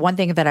conversation, one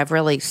thing that I've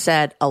really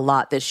said a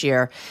lot this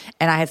year,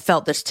 and I have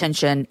felt this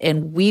tension,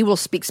 and we will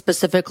speak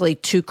specifically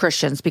to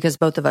Christians because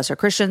both of us are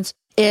Christians,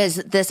 is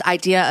this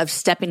idea of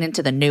stepping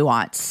into the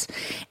nuance.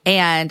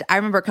 And I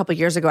remember a couple of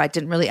years ago, I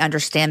didn't really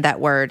understand that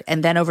word.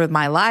 And then over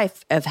my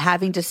life of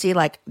having to see,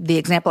 like the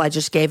example I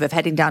just gave of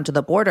heading down to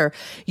the border,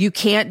 you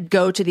can't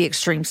go to the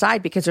extreme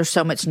side because there's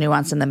so much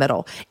nuance in the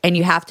middle. And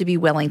you have to be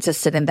willing to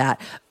sit in that.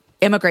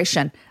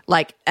 Immigration,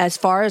 like as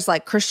far as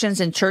like Christians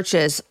and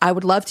churches, I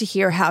would love to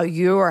hear how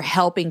you are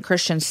helping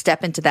Christians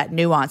step into that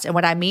nuance. And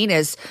what I mean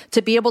is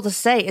to be able to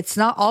say it's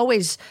not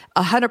always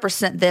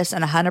 100% this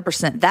and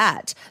 100%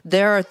 that.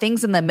 There are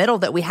things in the middle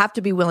that we have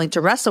to be willing to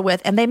wrestle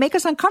with, and they make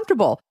us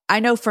uncomfortable. I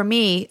know for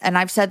me, and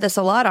I've said this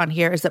a lot on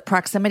here, is that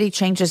proximity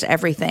changes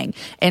everything.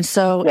 And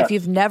so if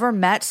you've never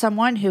met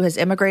someone who has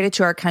immigrated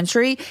to our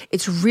country,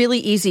 it's really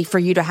easy for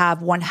you to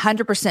have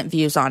 100%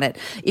 views on it.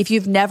 If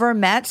you've never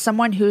met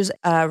someone who's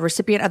a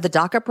recipient of the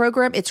DACA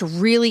program, it's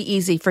really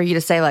easy for you to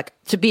say, like,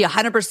 to be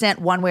 100%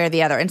 one way or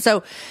the other. And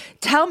so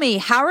tell me,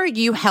 how are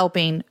you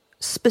helping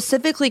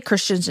specifically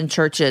Christians and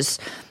churches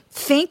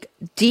think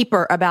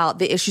deeper about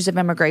the issues of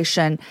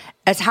immigration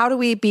as how do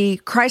we be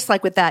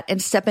Christ-like with that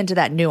and step into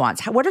that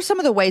nuance? What are some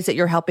of the ways that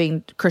you're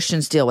helping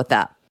Christians deal with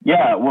that?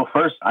 Yeah, well,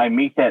 first, I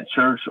meet that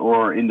church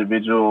or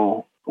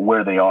individual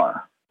where they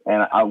are.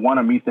 And I want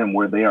to meet them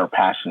where they are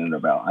passionate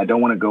about. I don't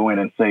want to go in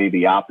and say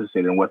the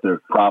opposite and what their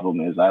problem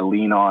is. I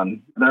lean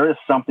on, there is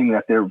something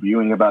that they're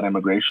viewing about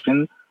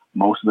immigration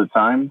most of the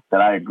time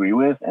that I agree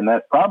with, and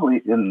that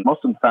probably in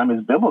most of the time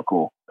is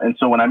biblical. And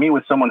so when I meet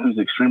with someone who's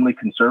extremely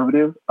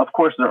conservative, of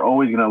course, they're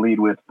always going to lead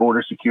with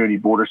border security,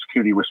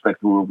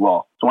 respect the rule of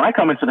law. So when I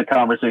come into the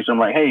conversation, I'm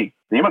like, hey,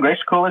 the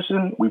Immigration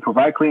Coalition, we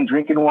provide clean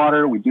drinking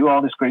water, we do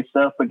all this great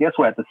stuff, but guess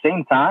what? At the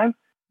same time,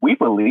 we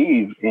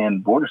believe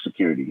in border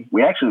security.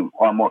 We actually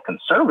are more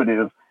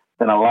conservative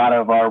than a lot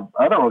of our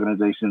other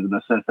organizations in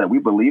the sense that we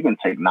believe in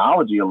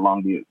technology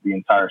along the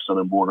entire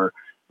southern border,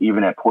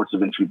 even at ports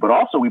of entry, but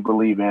also we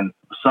believe in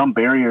some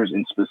barriers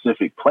in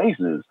specific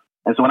places.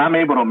 And so when I'm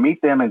able to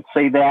meet them and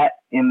say that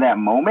in that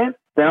moment,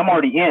 then I'm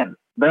already in.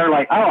 They're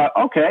like, oh,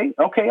 okay,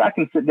 I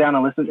can sit down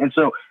and listen.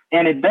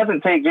 And it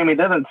doesn't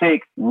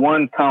take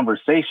one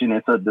conversation.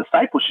 It's a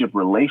discipleship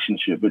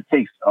relationship. It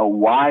takes a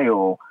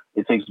while.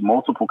 It takes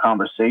multiple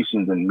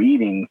conversations and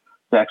meetings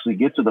to actually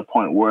get to the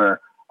point where,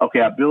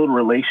 okay, I build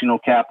relational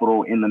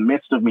capital in the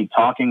midst of me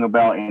talking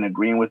about and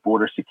agreeing with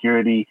border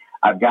security.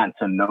 I've gotten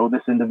to know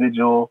this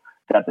individual,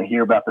 got to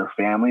hear about their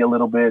family a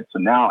little bit. So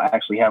now I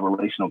actually have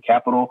relational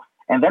capital.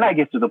 And then I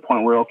get to the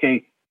point where,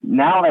 okay,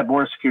 now that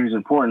border security is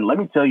important, let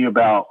me tell you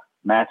about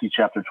Matthew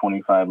chapter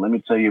 25. Let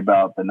me tell you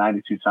about the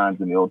 92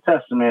 times in the Old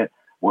Testament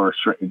where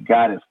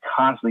God is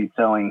constantly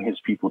telling his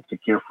people to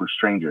care for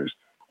strangers.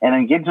 And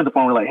then get to the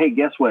point where like, hey,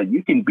 guess what?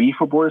 You can be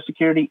for border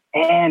security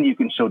and you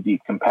can show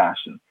deep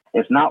compassion.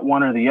 It's not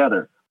one or the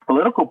other.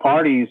 Political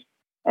parties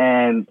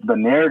and the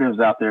narratives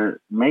out there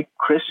make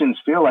Christians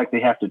feel like they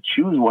have to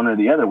choose one or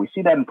the other. We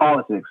see that in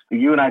politics.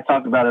 You and I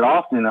talked about it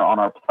often on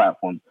our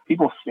platform.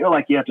 People feel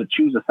like you have to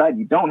choose a side.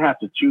 You don't have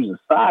to choose a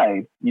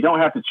side. You don't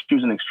have to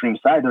choose an extreme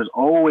side. There's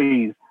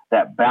always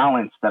that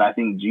balance that I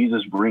think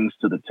Jesus brings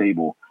to the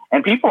table.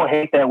 And people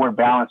hate that word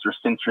balance or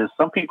centrist.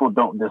 Some people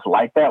don't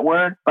dislike that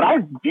word, but I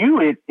view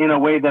it in a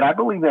way that I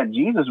believe that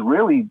Jesus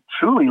really,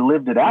 truly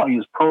lived it out. He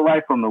was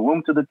pro-life from the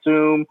womb to the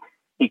tomb.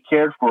 He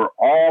cared for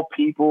all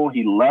people.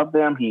 He loved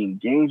them. He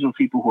engaged with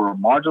people who were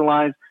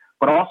marginalized.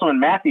 But also in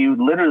Matthew,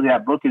 literally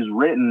that book is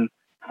written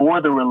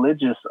for the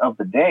religious of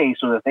the day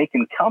so that they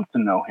can come to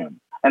know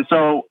him. And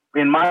so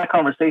in my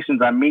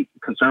conversations, I meet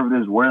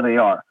conservatives where they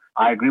are.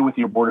 I agree with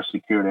your border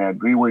security. I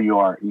agree where you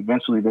are.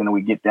 Eventually, then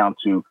we get down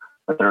to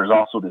but there's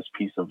also this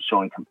piece of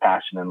showing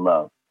compassion and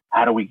love.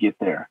 How do we get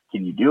there?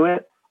 Can you do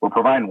it? We're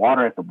providing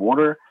water at the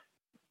border.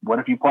 What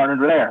if you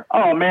partnered there?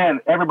 Oh, man,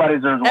 everybody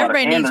deserves water.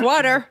 Everybody needs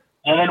water.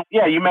 And then,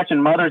 yeah, you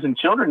mentioned mothers and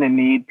children in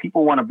need.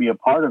 People want to be a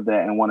part of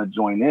that and want to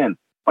join in.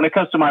 When it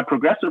comes to my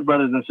progressive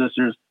brothers and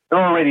sisters,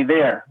 they're already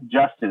there.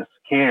 Justice,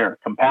 care,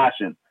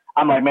 compassion.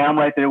 I'm like, man, I'm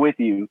right there with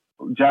you.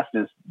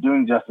 Justice,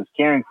 doing justice,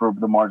 caring for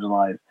the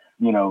marginalized,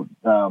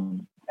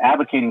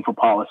 advocating for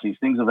policies,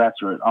 things of that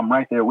sort. I'm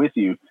right there with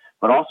you.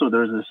 But also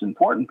there's this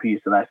important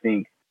piece that I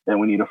think that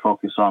we need to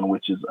focus on,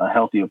 which is a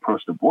healthy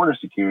approach to border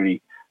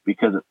security,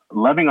 because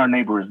loving our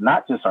neighbor is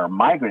not just our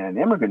migrant and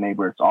immigrant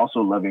neighbor, it's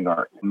also loving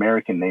our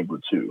American neighbor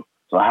too.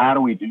 So how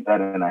do we do that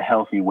in a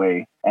healthy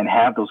way and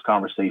have those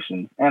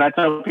conversations? And I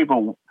tell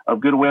people of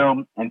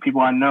goodwill and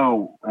people I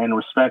know and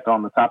respect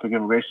on the topic of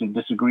immigration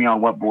disagree on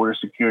what border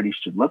security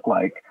should look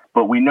like,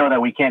 but we know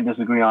that we can't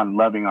disagree on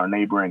loving our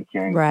neighbor and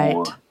caring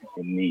for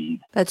in need.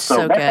 That's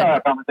so that's good.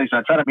 Our conversation.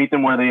 I try to meet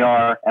them where they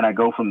are and I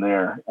go from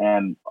there,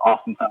 and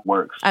oftentimes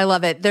works. I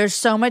love it. There's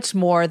so much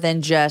more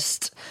than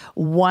just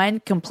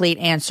one complete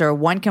answer,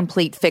 one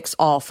complete fix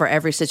all for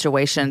every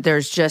situation.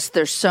 There's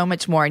so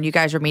much more, and you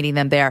guys are meeting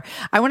them there.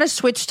 I want to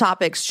switch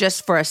topics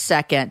just for a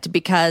second,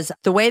 because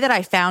the way that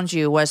I found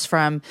you was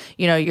from,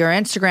 your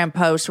Instagram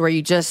posts where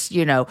you just,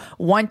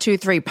 1, 2,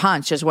 3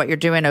 punch is what you're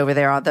doing over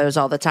there on those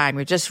all the time.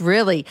 You're just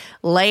really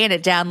laying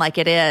it down like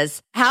it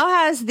is. How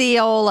has the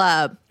old,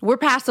 we're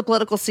past the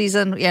political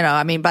season.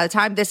 By the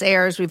time this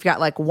airs, we've got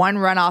like one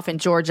runoff in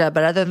Georgia,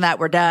 but other than that,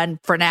 we're done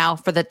for now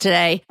for the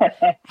today.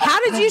 How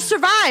did you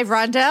survive,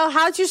 Rondell?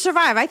 How did you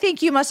survive? I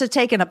think you must have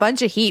taken a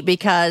bunch of heat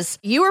because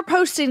you were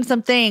posting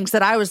some things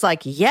that I was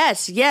like,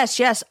 yes.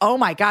 Oh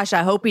my gosh,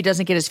 I hope he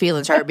doesn't get his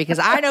feelings hurt, because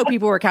I know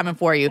people were coming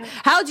for you.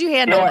 How did you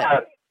handle it?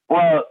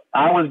 Well,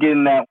 I was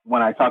getting that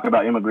when I talked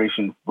about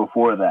immigration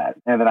before that.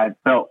 And then I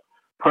felt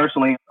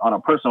personally, on a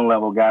personal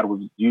level, God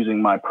was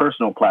using my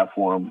personal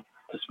platform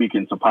to speak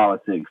into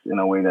politics in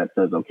a way that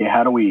says, okay,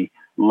 how do we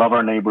love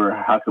our neighbor?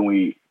 How can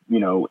we,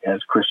 as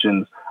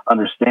Christians,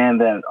 understand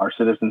that our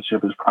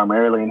citizenship is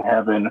primarily in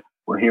heaven?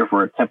 We're here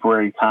for a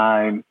temporary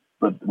time,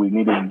 but we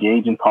need to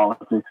engage in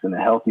politics in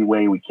a healthy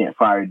way. We can't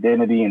find our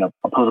identity in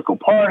a political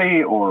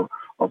party or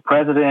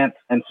president.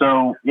 And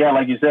so, yeah,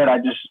 like you said,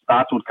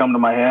 thoughts would come to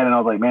my head and I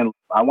was like, man,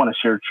 I want to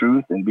share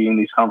truth and be in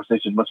these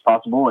conversations as much as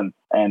possible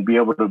and be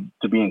able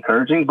to be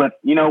encouraging. But,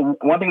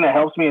 one thing that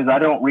helps me is I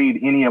don't read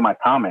any of my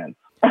comments.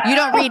 You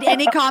don't read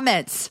any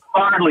comments?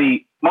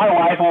 Hardly. My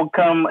wife will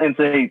come and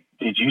say,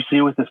 did you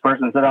see what this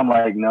person said? I'm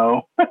like,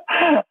 no,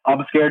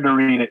 I'm scared to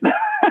read it.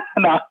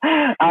 No,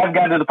 I've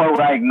gotten to the point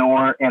where I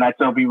ignore, and I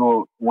tell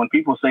people, when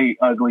people say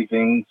ugly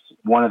things,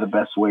 one of the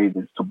best ways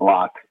is to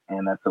block,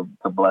 and that's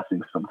a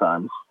blessing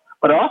sometimes.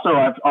 But also,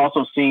 I've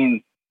also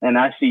seen, and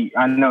I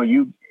know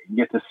you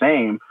get the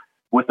same,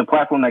 with the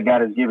platform that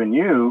God has given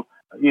you,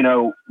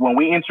 when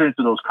we enter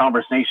into those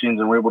conversations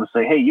and we're able to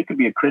say, hey, you could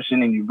be a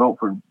Christian and you vote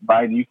for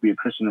Biden, you could be a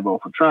Christian and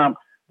vote for Trump,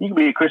 you could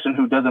be a Christian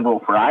who doesn't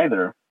vote for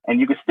either, and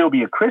you could still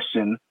be a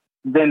Christian,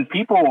 then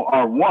people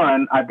are,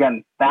 one, I've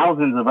gotten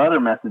thousands of other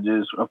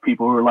messages of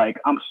people who are like,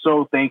 I'm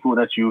so thankful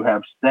that you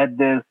have said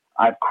this.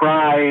 I've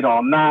cried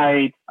all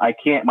night.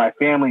 My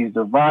family is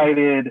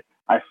divided.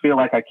 I feel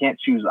like I can't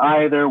choose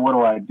either. What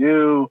do I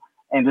do?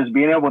 And just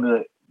being able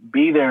to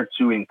be there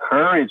to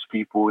encourage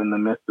people in the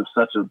midst of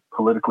such a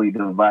politically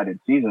divided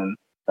season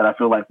that I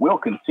feel like will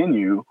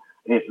continue,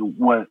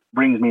 what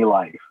brings me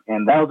life.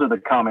 And those are the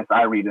comments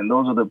I read, and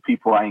those are the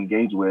people I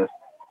engage with.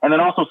 And then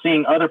also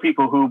seeing other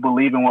people who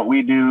believe in what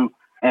we do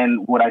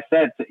and what I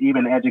said, to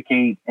even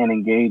educate and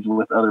engage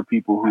with other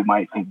people who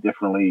might think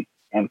differently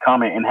and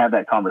comment and have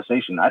that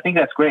conversation. I think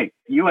that's great.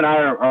 You and I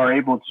are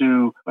able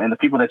to, and the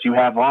people that you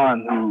have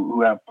on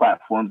who have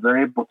platforms,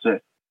 they're able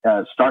to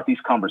start these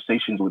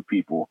conversations with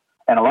people.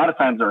 And a lot of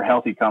times they're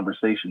healthy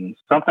conversations.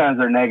 Sometimes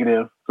they're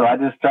negative. So I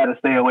just try to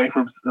stay away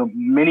from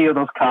many of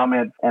those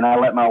comments, and I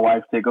let my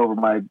wife take over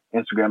my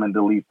Instagram and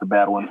delete the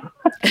bad ones.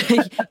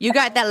 You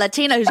got that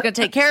Latina who's going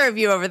to take care of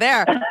you over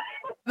there.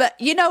 But,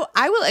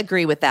 I will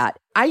agree with that.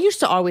 I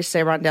used to always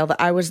say, Rondell, that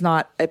I was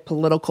not a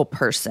political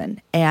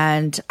person.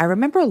 And I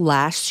remember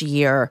last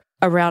year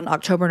around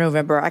October,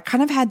 November, I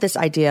kind of had this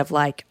idea of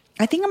like,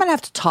 I think I'm going to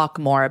have to talk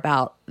more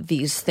about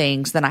these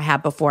things than I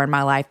have before in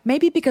my life.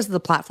 Maybe because of the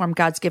platform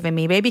God's given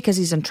me, maybe because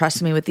he's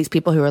entrusted me with these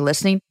people who are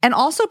listening. And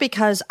also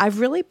because I've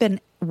really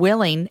been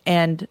willing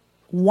and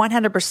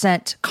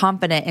 100%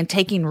 confident in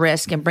taking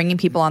risk and bringing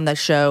people on the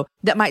show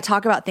that might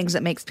talk about things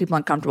that makes people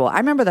uncomfortable. I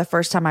remember the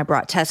first time I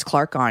brought Tess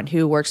Clark on,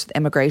 who works with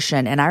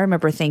immigration. And I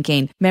remember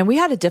thinking, man, we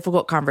had a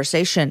difficult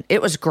conversation.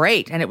 It was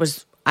great. And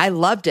I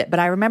loved it. But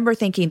I remember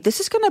thinking, this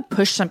is going to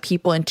push some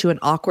people into an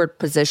awkward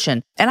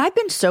position. And I've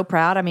been so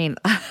proud. I mean,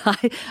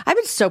 I've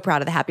been so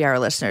proud of the Happy Hour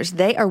listeners.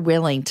 They are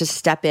willing to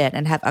step in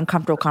and have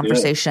uncomfortable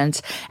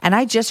conversations. And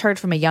I just heard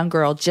from a young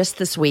girl just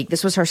this week.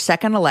 This was her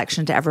second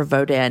election to ever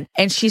vote in.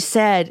 And she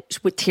said,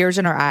 with tears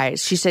in her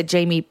eyes, she said,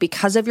 Jamie,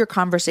 because of your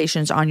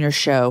conversations on your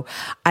show,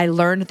 I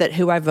learned that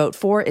who I vote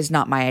for is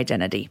not my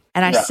identity.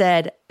 And I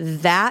said,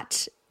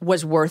 that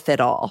was worth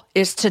it all,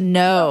 is to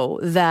know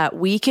that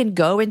we can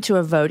go into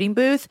a voting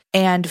booth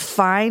and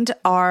find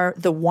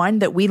the one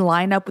that we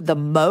line up the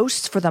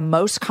most for the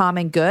most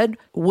common good,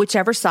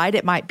 whichever side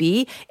it might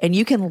be. And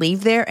you can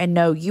leave there and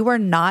know you are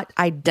not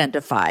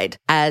identified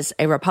as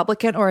a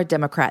Republican or a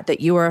Democrat,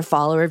 that you are a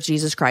follower of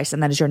Jesus Christ.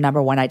 And that is your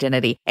number one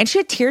identity. And she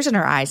had tears in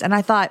her eyes. And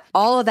I thought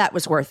all of that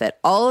was worth it.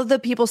 All of the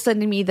people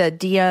sending me the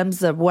DMs,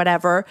 the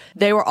whatever,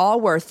 they were all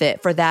worth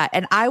it for that.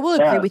 And I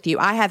will agree with you.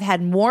 I have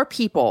had more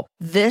people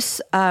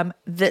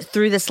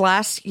through this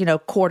last,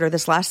 quarter,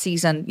 this last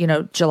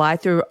season, July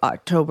through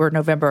October,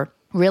 November,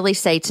 really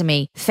say to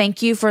me,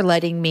 thank you for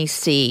letting me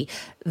see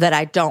that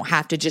I don't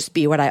have to just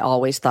be what I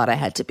always thought I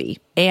had to be.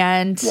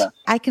 And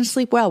I can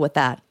sleep well with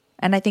that.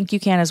 And I think you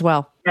can as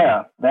well.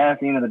 Yeah. That at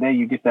the end of the day,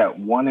 you get that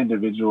one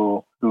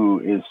individual who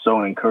is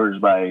so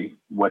encouraged by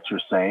what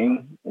you're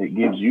saying. It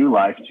gives you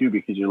life too,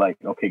 because you're like,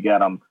 okay,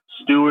 God, I'm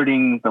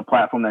stewarding the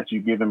platform that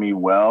you've given me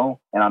well,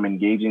 and I'm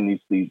engaging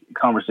these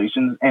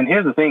conversations. And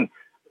here's the thing.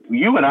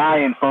 You and I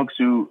and folks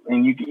you've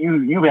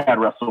had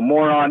Russell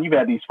Moore on, you've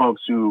had these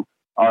folks who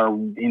are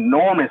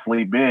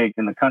enormously big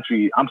in the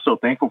country. I'm so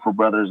thankful for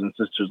brothers and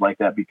sisters like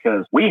that,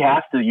 because we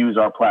have to use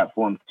our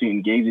platform to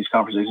engage these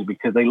conversations,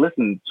 because they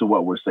listen to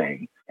what we're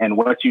saying, and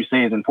what you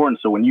say is important.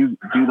 So when you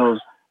do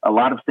a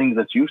lot of things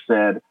that you've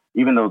said,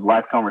 even those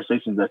live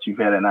conversations that you've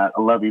had, and I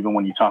love even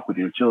when you talk with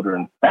your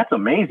children, that's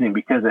amazing,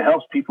 because it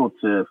helps people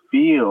to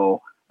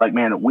feel like,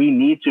 man, we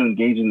need to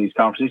engage in these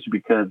conversations,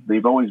 because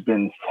they've always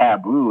been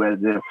taboo, as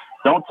if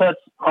don't touch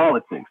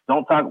politics,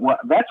 don't talk.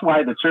 That's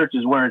why the church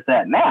is where it's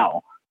at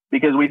now,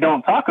 because we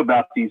don't talk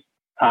about these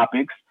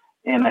topics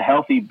in a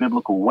healthy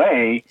biblical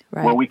way,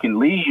 where we can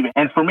leave.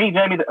 And for me,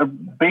 Jamie,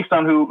 based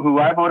on who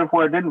I voted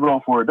for or didn't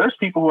vote for, there's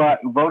people who I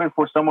voted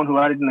for someone who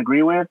I didn't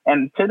agree with.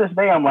 And to this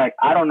day, I'm like,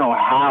 I don't know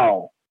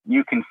how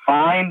you can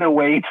find a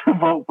way to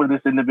vote for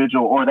this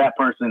individual or that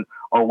person,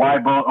 or why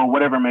vote, or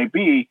whatever it may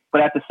be.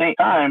 But at the same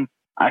time,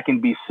 I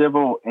can be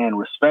civil and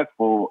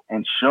respectful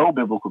and show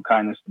biblical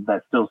kindness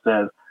that still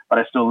says, but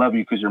I still love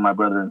you because you're my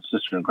brother and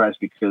sister in Christ,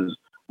 because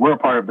we're a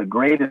part of the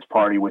greatest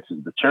party, which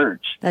is the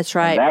church. That's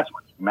right. And that's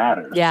what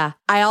matters. Yeah.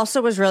 I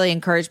also was really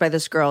encouraged by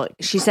this girl.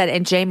 She said,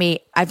 and Jamie,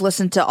 I've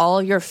listened to all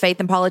of your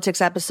faith and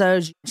politics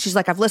episodes. She's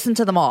like, I've listened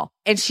to them all.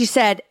 And she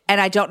said, and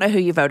I don't know who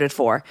you voted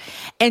for.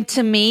 And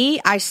to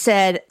me, I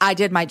said, I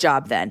did my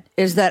job then,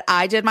 is that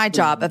I did my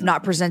job of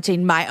not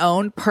presenting my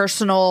own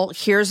personal,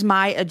 here's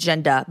my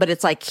agenda, but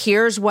it's like,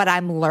 here's what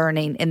I'm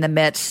learning in the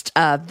midst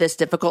of this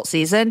difficult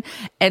season.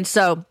 And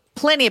so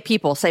plenty of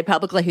people say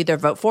publicly who they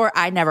vote for.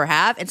 I never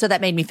have. And so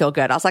that made me feel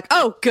good. I was like,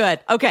 oh, good.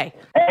 Okay.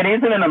 And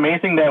isn't it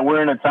amazing that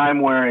we're in a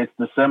time where it's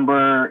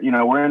December,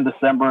 we're in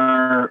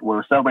December,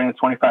 we're celebrating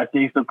 25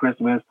 days of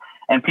Christmas,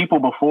 and people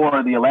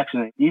before the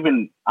election,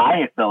 even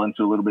I fell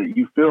into a little bit.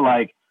 You feel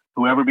like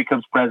whoever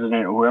becomes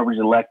president or whoever's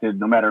elected,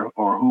 no matter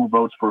or who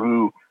votes for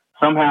who,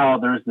 somehow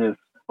there's this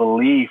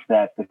belief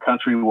that the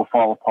country will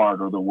fall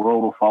apart or the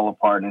world will fall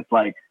apart. And it's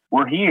like,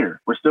 we're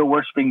here. We're still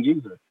worshiping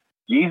Jesus.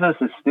 Jesus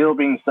is still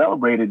being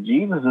celebrated.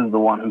 Jesus is the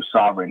one who's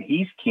sovereign.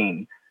 He's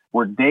king.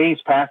 We're days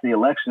past the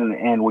election,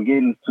 and we're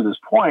getting to this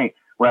point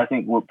where I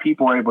think where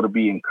people are able to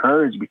be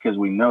encouraged because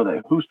we know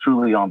that who's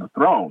truly on the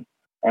throne.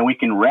 And we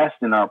can rest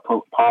in our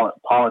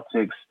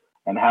politics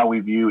and how we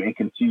view and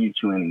continue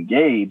to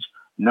engage,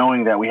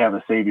 knowing that we have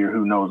a Savior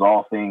who knows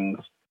all things,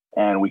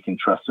 and we can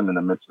trust him in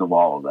the midst of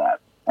all of that.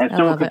 And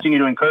still continue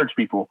to encourage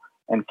people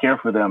and care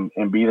for them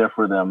and be there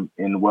for them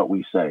in what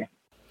we say.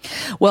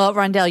 Well,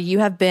 Rondell, you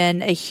have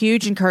been a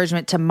huge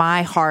encouragement to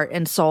my heart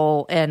and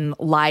soul and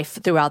life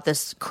throughout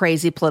this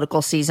crazy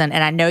political season.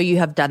 And I know you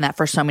have done that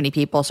for so many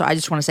people. So I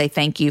just want to say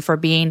thank you for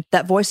being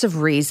that voice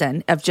of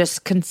reason, of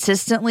just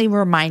consistently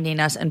reminding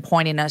us and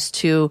pointing us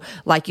to,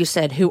 like you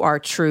said, who our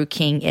true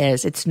King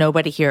is. It's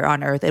nobody here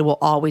on earth. It will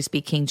always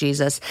be King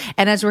Jesus.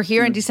 And as we're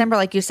here in December,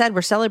 like you said,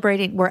 we're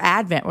celebrating, we're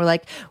Advent. We're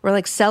like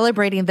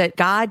celebrating that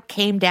God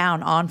came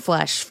down on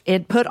flesh.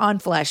 It put on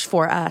flesh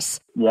for us.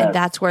 Yes. And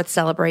that's worth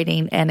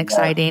celebrating and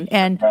exciting. Yes.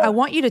 And I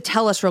want you to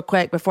tell us real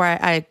quick before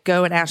I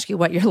go and ask you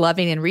what you're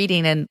loving and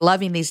reading and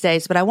loving these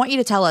days, but I want you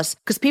to tell us,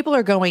 because people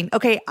are going,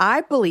 okay,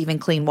 I believe in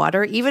clean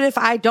water, even if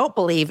I don't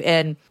believe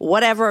in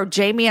whatever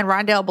Jamie and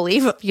Rondell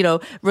believe,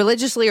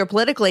 religiously or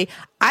politically.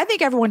 I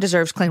think everyone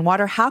deserves clean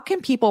water. How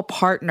can people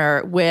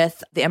partner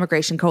with the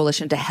Immigration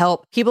Coalition to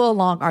help people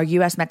along our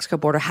U.S.-Mexico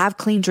border have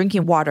clean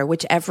drinking water,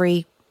 which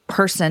every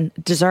person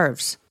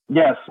deserves?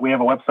 Yes, we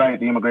have a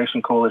website,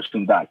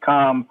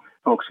 theimmigrationcoalition.com.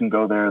 Folks can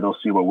go there. They'll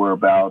see what we're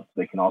about.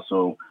 They can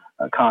also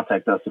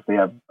contact us if they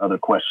have other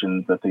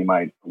questions that they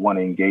might want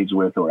to engage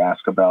with or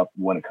ask about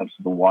when it comes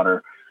to the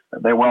water.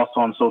 They were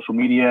also on social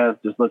media.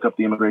 Just look up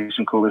the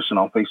Immigration Coalition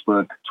on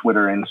Facebook,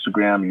 Twitter,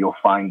 Instagram. You'll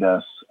find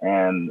us.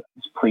 And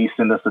please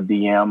send us a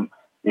DM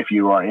if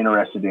you are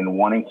interested in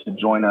wanting to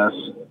join us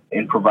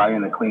in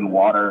providing the clean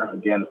water.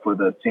 Again, for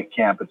the tent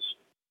camp, it's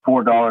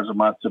 $4 a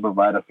month to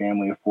provide a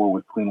family of 4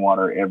 with clean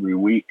water every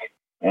week.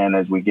 And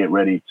as we get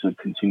ready to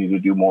continue to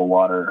do more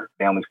water,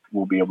 families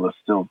will be able to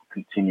still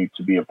continue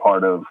to be a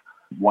part of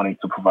wanting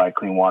to provide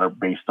clean water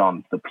based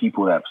on the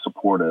people that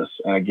support us.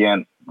 And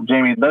again,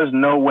 Jamie, there's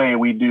no way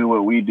we do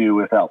what we do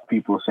without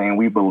people saying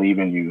we believe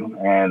in you.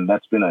 And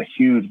that's been a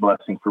huge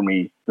blessing for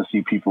me to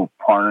see people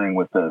partnering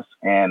with us.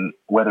 And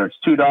whether it's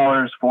 $2,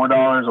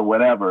 $4, or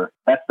whatever,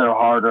 that's their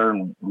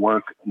hard-earned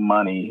work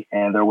money,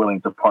 and they're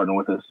willing to partner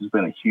with us. It's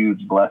been a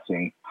huge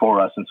blessing for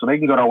us. And so they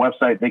can go to our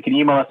website. They can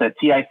email us at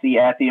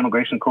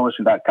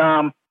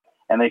tic@theimmigrationcoalition.com,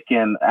 and they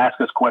can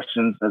ask us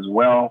questions as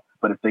well.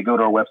 But if they go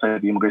to our website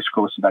at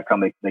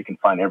theimmigrationcoalition.com, they can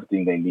find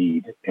everything they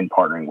need in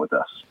partnering with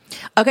us.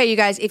 Okay, you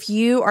guys, if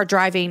you are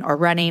driving or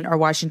running or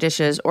washing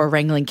dishes or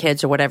wrangling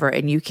kids or whatever,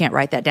 and you can't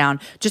write that down,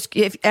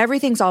 if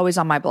everything's always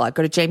on my blog,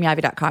 go to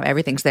jamieivey.com.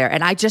 Everything's there.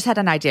 And I just had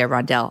an idea,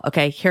 Rondell.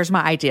 Okay, here's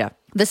my idea.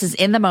 This is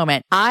in the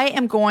moment. I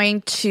am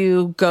going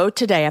to go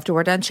today after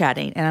we're done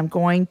chatting, and I'm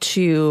going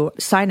to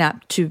sign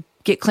up to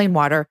get clean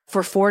water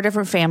for 4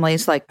 different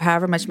families, like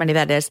however much money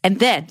that is. And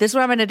then this is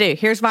what I'm going to do.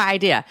 Here's my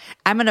idea.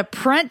 I'm going to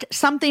print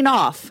something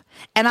off,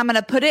 and I'm going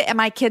to put it in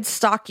my kids'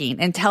 stocking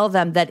and tell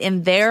them that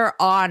in their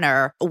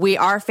honor,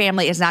 our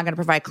family is not going to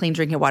provide clean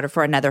drinking water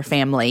for another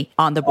family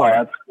on the board.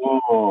 Oh, that's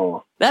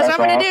cool. That's what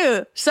I'm going to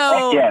do.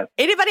 So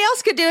anybody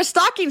else could do a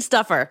stocking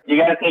stuffer. You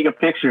got to take a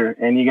picture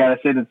and you got to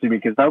send it to me,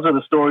 because those are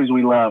the stories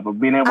we love. Of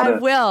being able to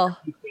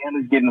see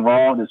families get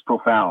involved is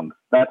profound.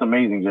 That's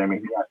amazing, Jamie.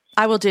 Yes.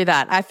 I will do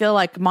that. I feel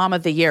like Mom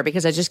of the Year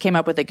because I just came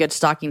up with a good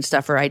stocking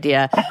stuffer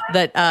idea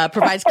that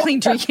provides clean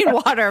drinking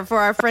water for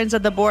our friends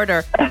at the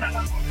border.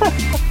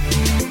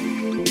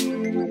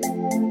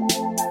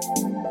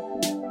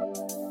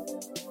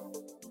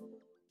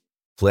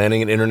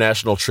 Planning an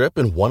international trip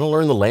and want to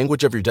learn the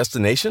language of your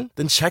destination?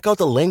 Then check out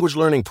the language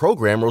learning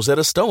program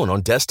Rosetta Stone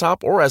on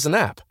desktop or as an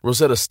app.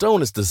 Rosetta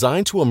Stone is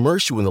designed to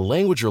immerse you in the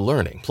language you're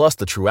learning. Plus,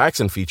 the True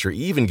Accent feature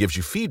even gives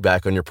you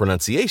feedback on your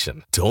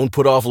pronunciation. Don't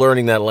put off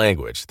learning that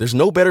language. There's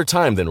no better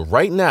time than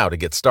right now to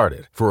get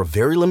started. For a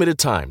very limited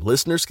time,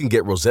 listeners can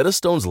get Rosetta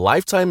Stone's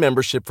lifetime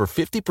membership for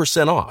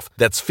 50% off.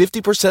 That's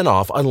 50%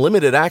 off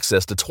unlimited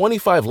access to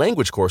 25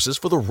 language courses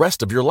for the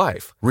rest of your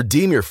life.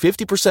 Redeem your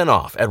 50%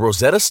 off at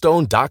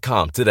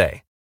rosettastone.com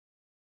today.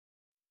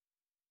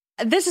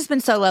 This has been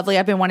so lovely.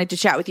 I've been wanting to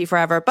chat with you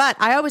forever, but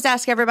I always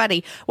ask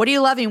everybody, what are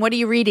you loving? What are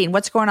you reading?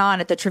 What's going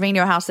on at the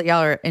Treviño house that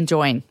y'all are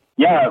enjoying?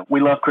 Yeah, we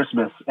love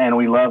Christmas, and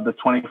we love the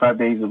 25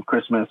 days of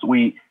Christmas.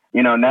 We,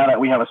 now that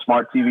we have a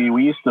smart TV,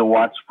 we used to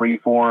watch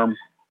Freeform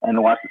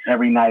and watch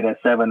every night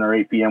at 7 or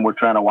 8 p.m. We're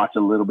trying to watch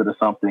a little bit of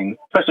something,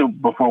 especially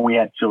before we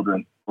had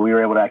children. We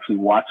were able to actually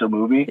watch a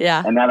movie.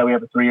 Yeah. And now that we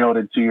have a 3-year-old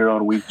and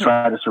 2-year-old, we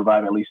try to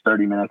survive at least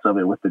 30 minutes of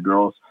it with the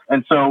girls.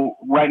 And so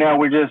right now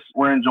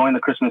we're enjoying the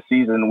Christmas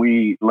season.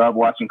 We love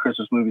watching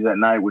Christmas movies at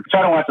night. We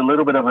try to watch a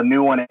little bit of a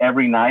new one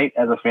every night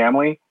as a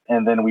family.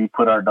 And then we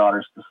put our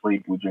daughters to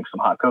sleep. We drink some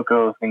hot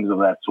cocoa, things of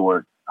that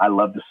sort. I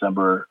love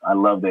December. I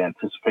love the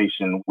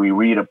anticipation. We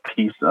read a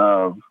piece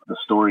of the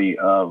story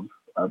of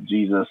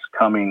Jesus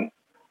coming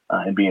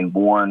and being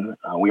born.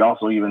 We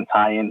also even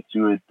tie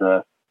into it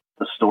the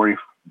story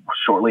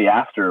shortly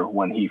after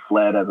when he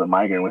fled as a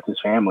migrant with his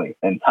family,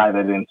 and tie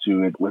that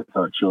into it with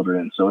our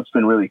children. So it's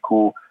been really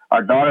cool.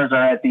 Our daughters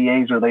are at the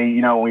age where they,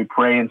 when we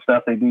pray and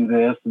stuff, they do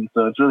this. And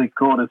so it's really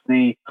cool to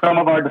see some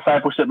of our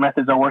discipleship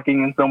methods are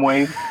working in some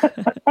ways.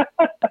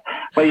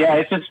 But yeah,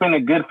 it's just been a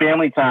good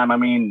family time. I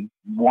mean,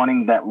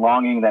 wanting that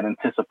longing, that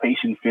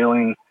anticipation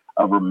feeling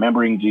of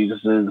remembering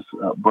Jesus's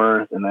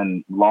birth and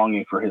then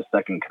longing for his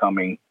second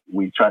coming.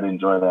 We try to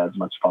enjoy that as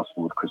much as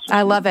possible with Christmas.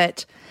 I love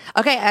it.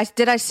 Okay,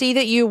 did I see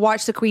that you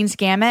watched The Queen's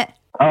Gambit?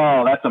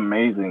 Oh, that's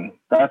amazing.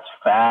 That's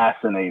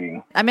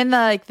fascinating. I'm in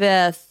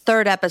the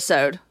third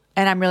episode,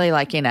 and I'm really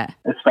liking it.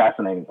 It's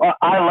fascinating. Well,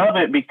 I love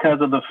it because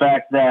of the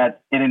fact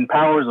that it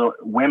empowers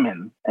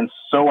women. And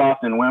so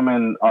often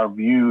women are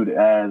viewed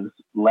as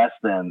less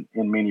than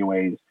in many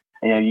ways.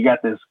 And you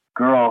got this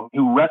girl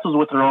who wrestles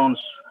with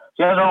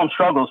she has her own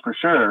struggles for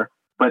sure,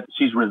 but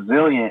she's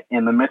resilient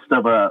in the midst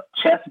of a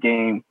chess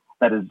game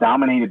that is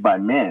dominated by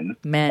men.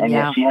 And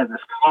yet she has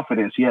this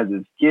confidence, she has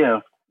this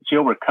gift. She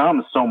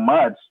overcomes so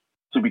much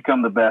to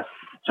become the best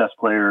chess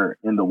player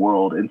in the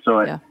world. And so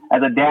as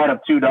a dad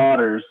of two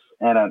daughters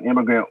and an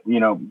immigrant,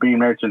 being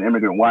married to an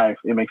immigrant wife,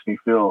 it makes me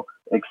feel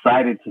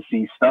excited to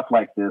see stuff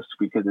like this,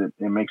 because it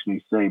makes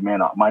me say,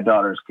 man, my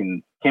daughters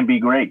can be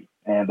great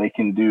and they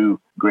can do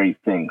great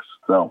things.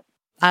 So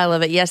I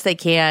love it. Yes, they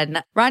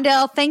can.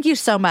 Rondell, thank you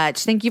so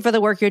much. Thank you for the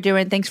work you're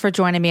doing. Thanks for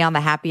joining me on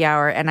the Happy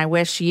Hour. And I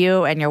wish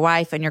you and your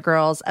wife and your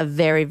girls a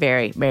very,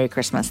 very Merry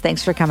Christmas.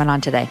 Thanks for coming on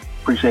today.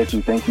 Appreciate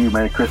you. Thank you.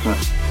 Merry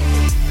Christmas.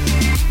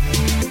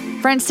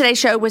 Friends, today's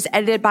show was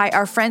edited by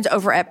our friends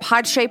over at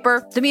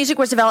Podshaper. The music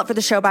was developed for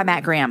the show by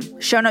Matt Graham.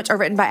 Show notes are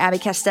written by Abby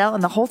Castell,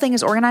 and the whole thing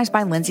is organized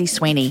by Lindsay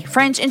Sweeney.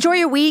 Friends, enjoy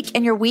your week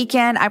and your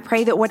weekend. I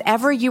pray that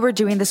whatever you are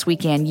doing this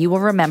weekend, you will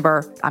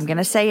remember, I'm going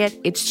to say it,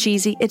 it's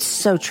cheesy, it's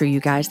so true,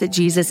 you guys, that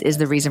Jesus is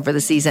the reason for the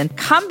season.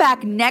 Come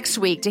back next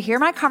week to hear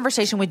my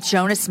conversation with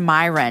Jonas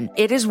Myron.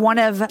 It is one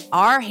of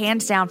our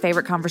hands down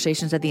favorite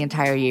conversations of the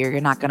entire year. You're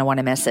not going to want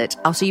to miss it.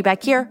 I'll see you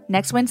back here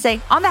next Wednesday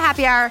on the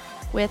Happy Hour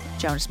with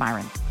Jonas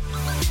Myron.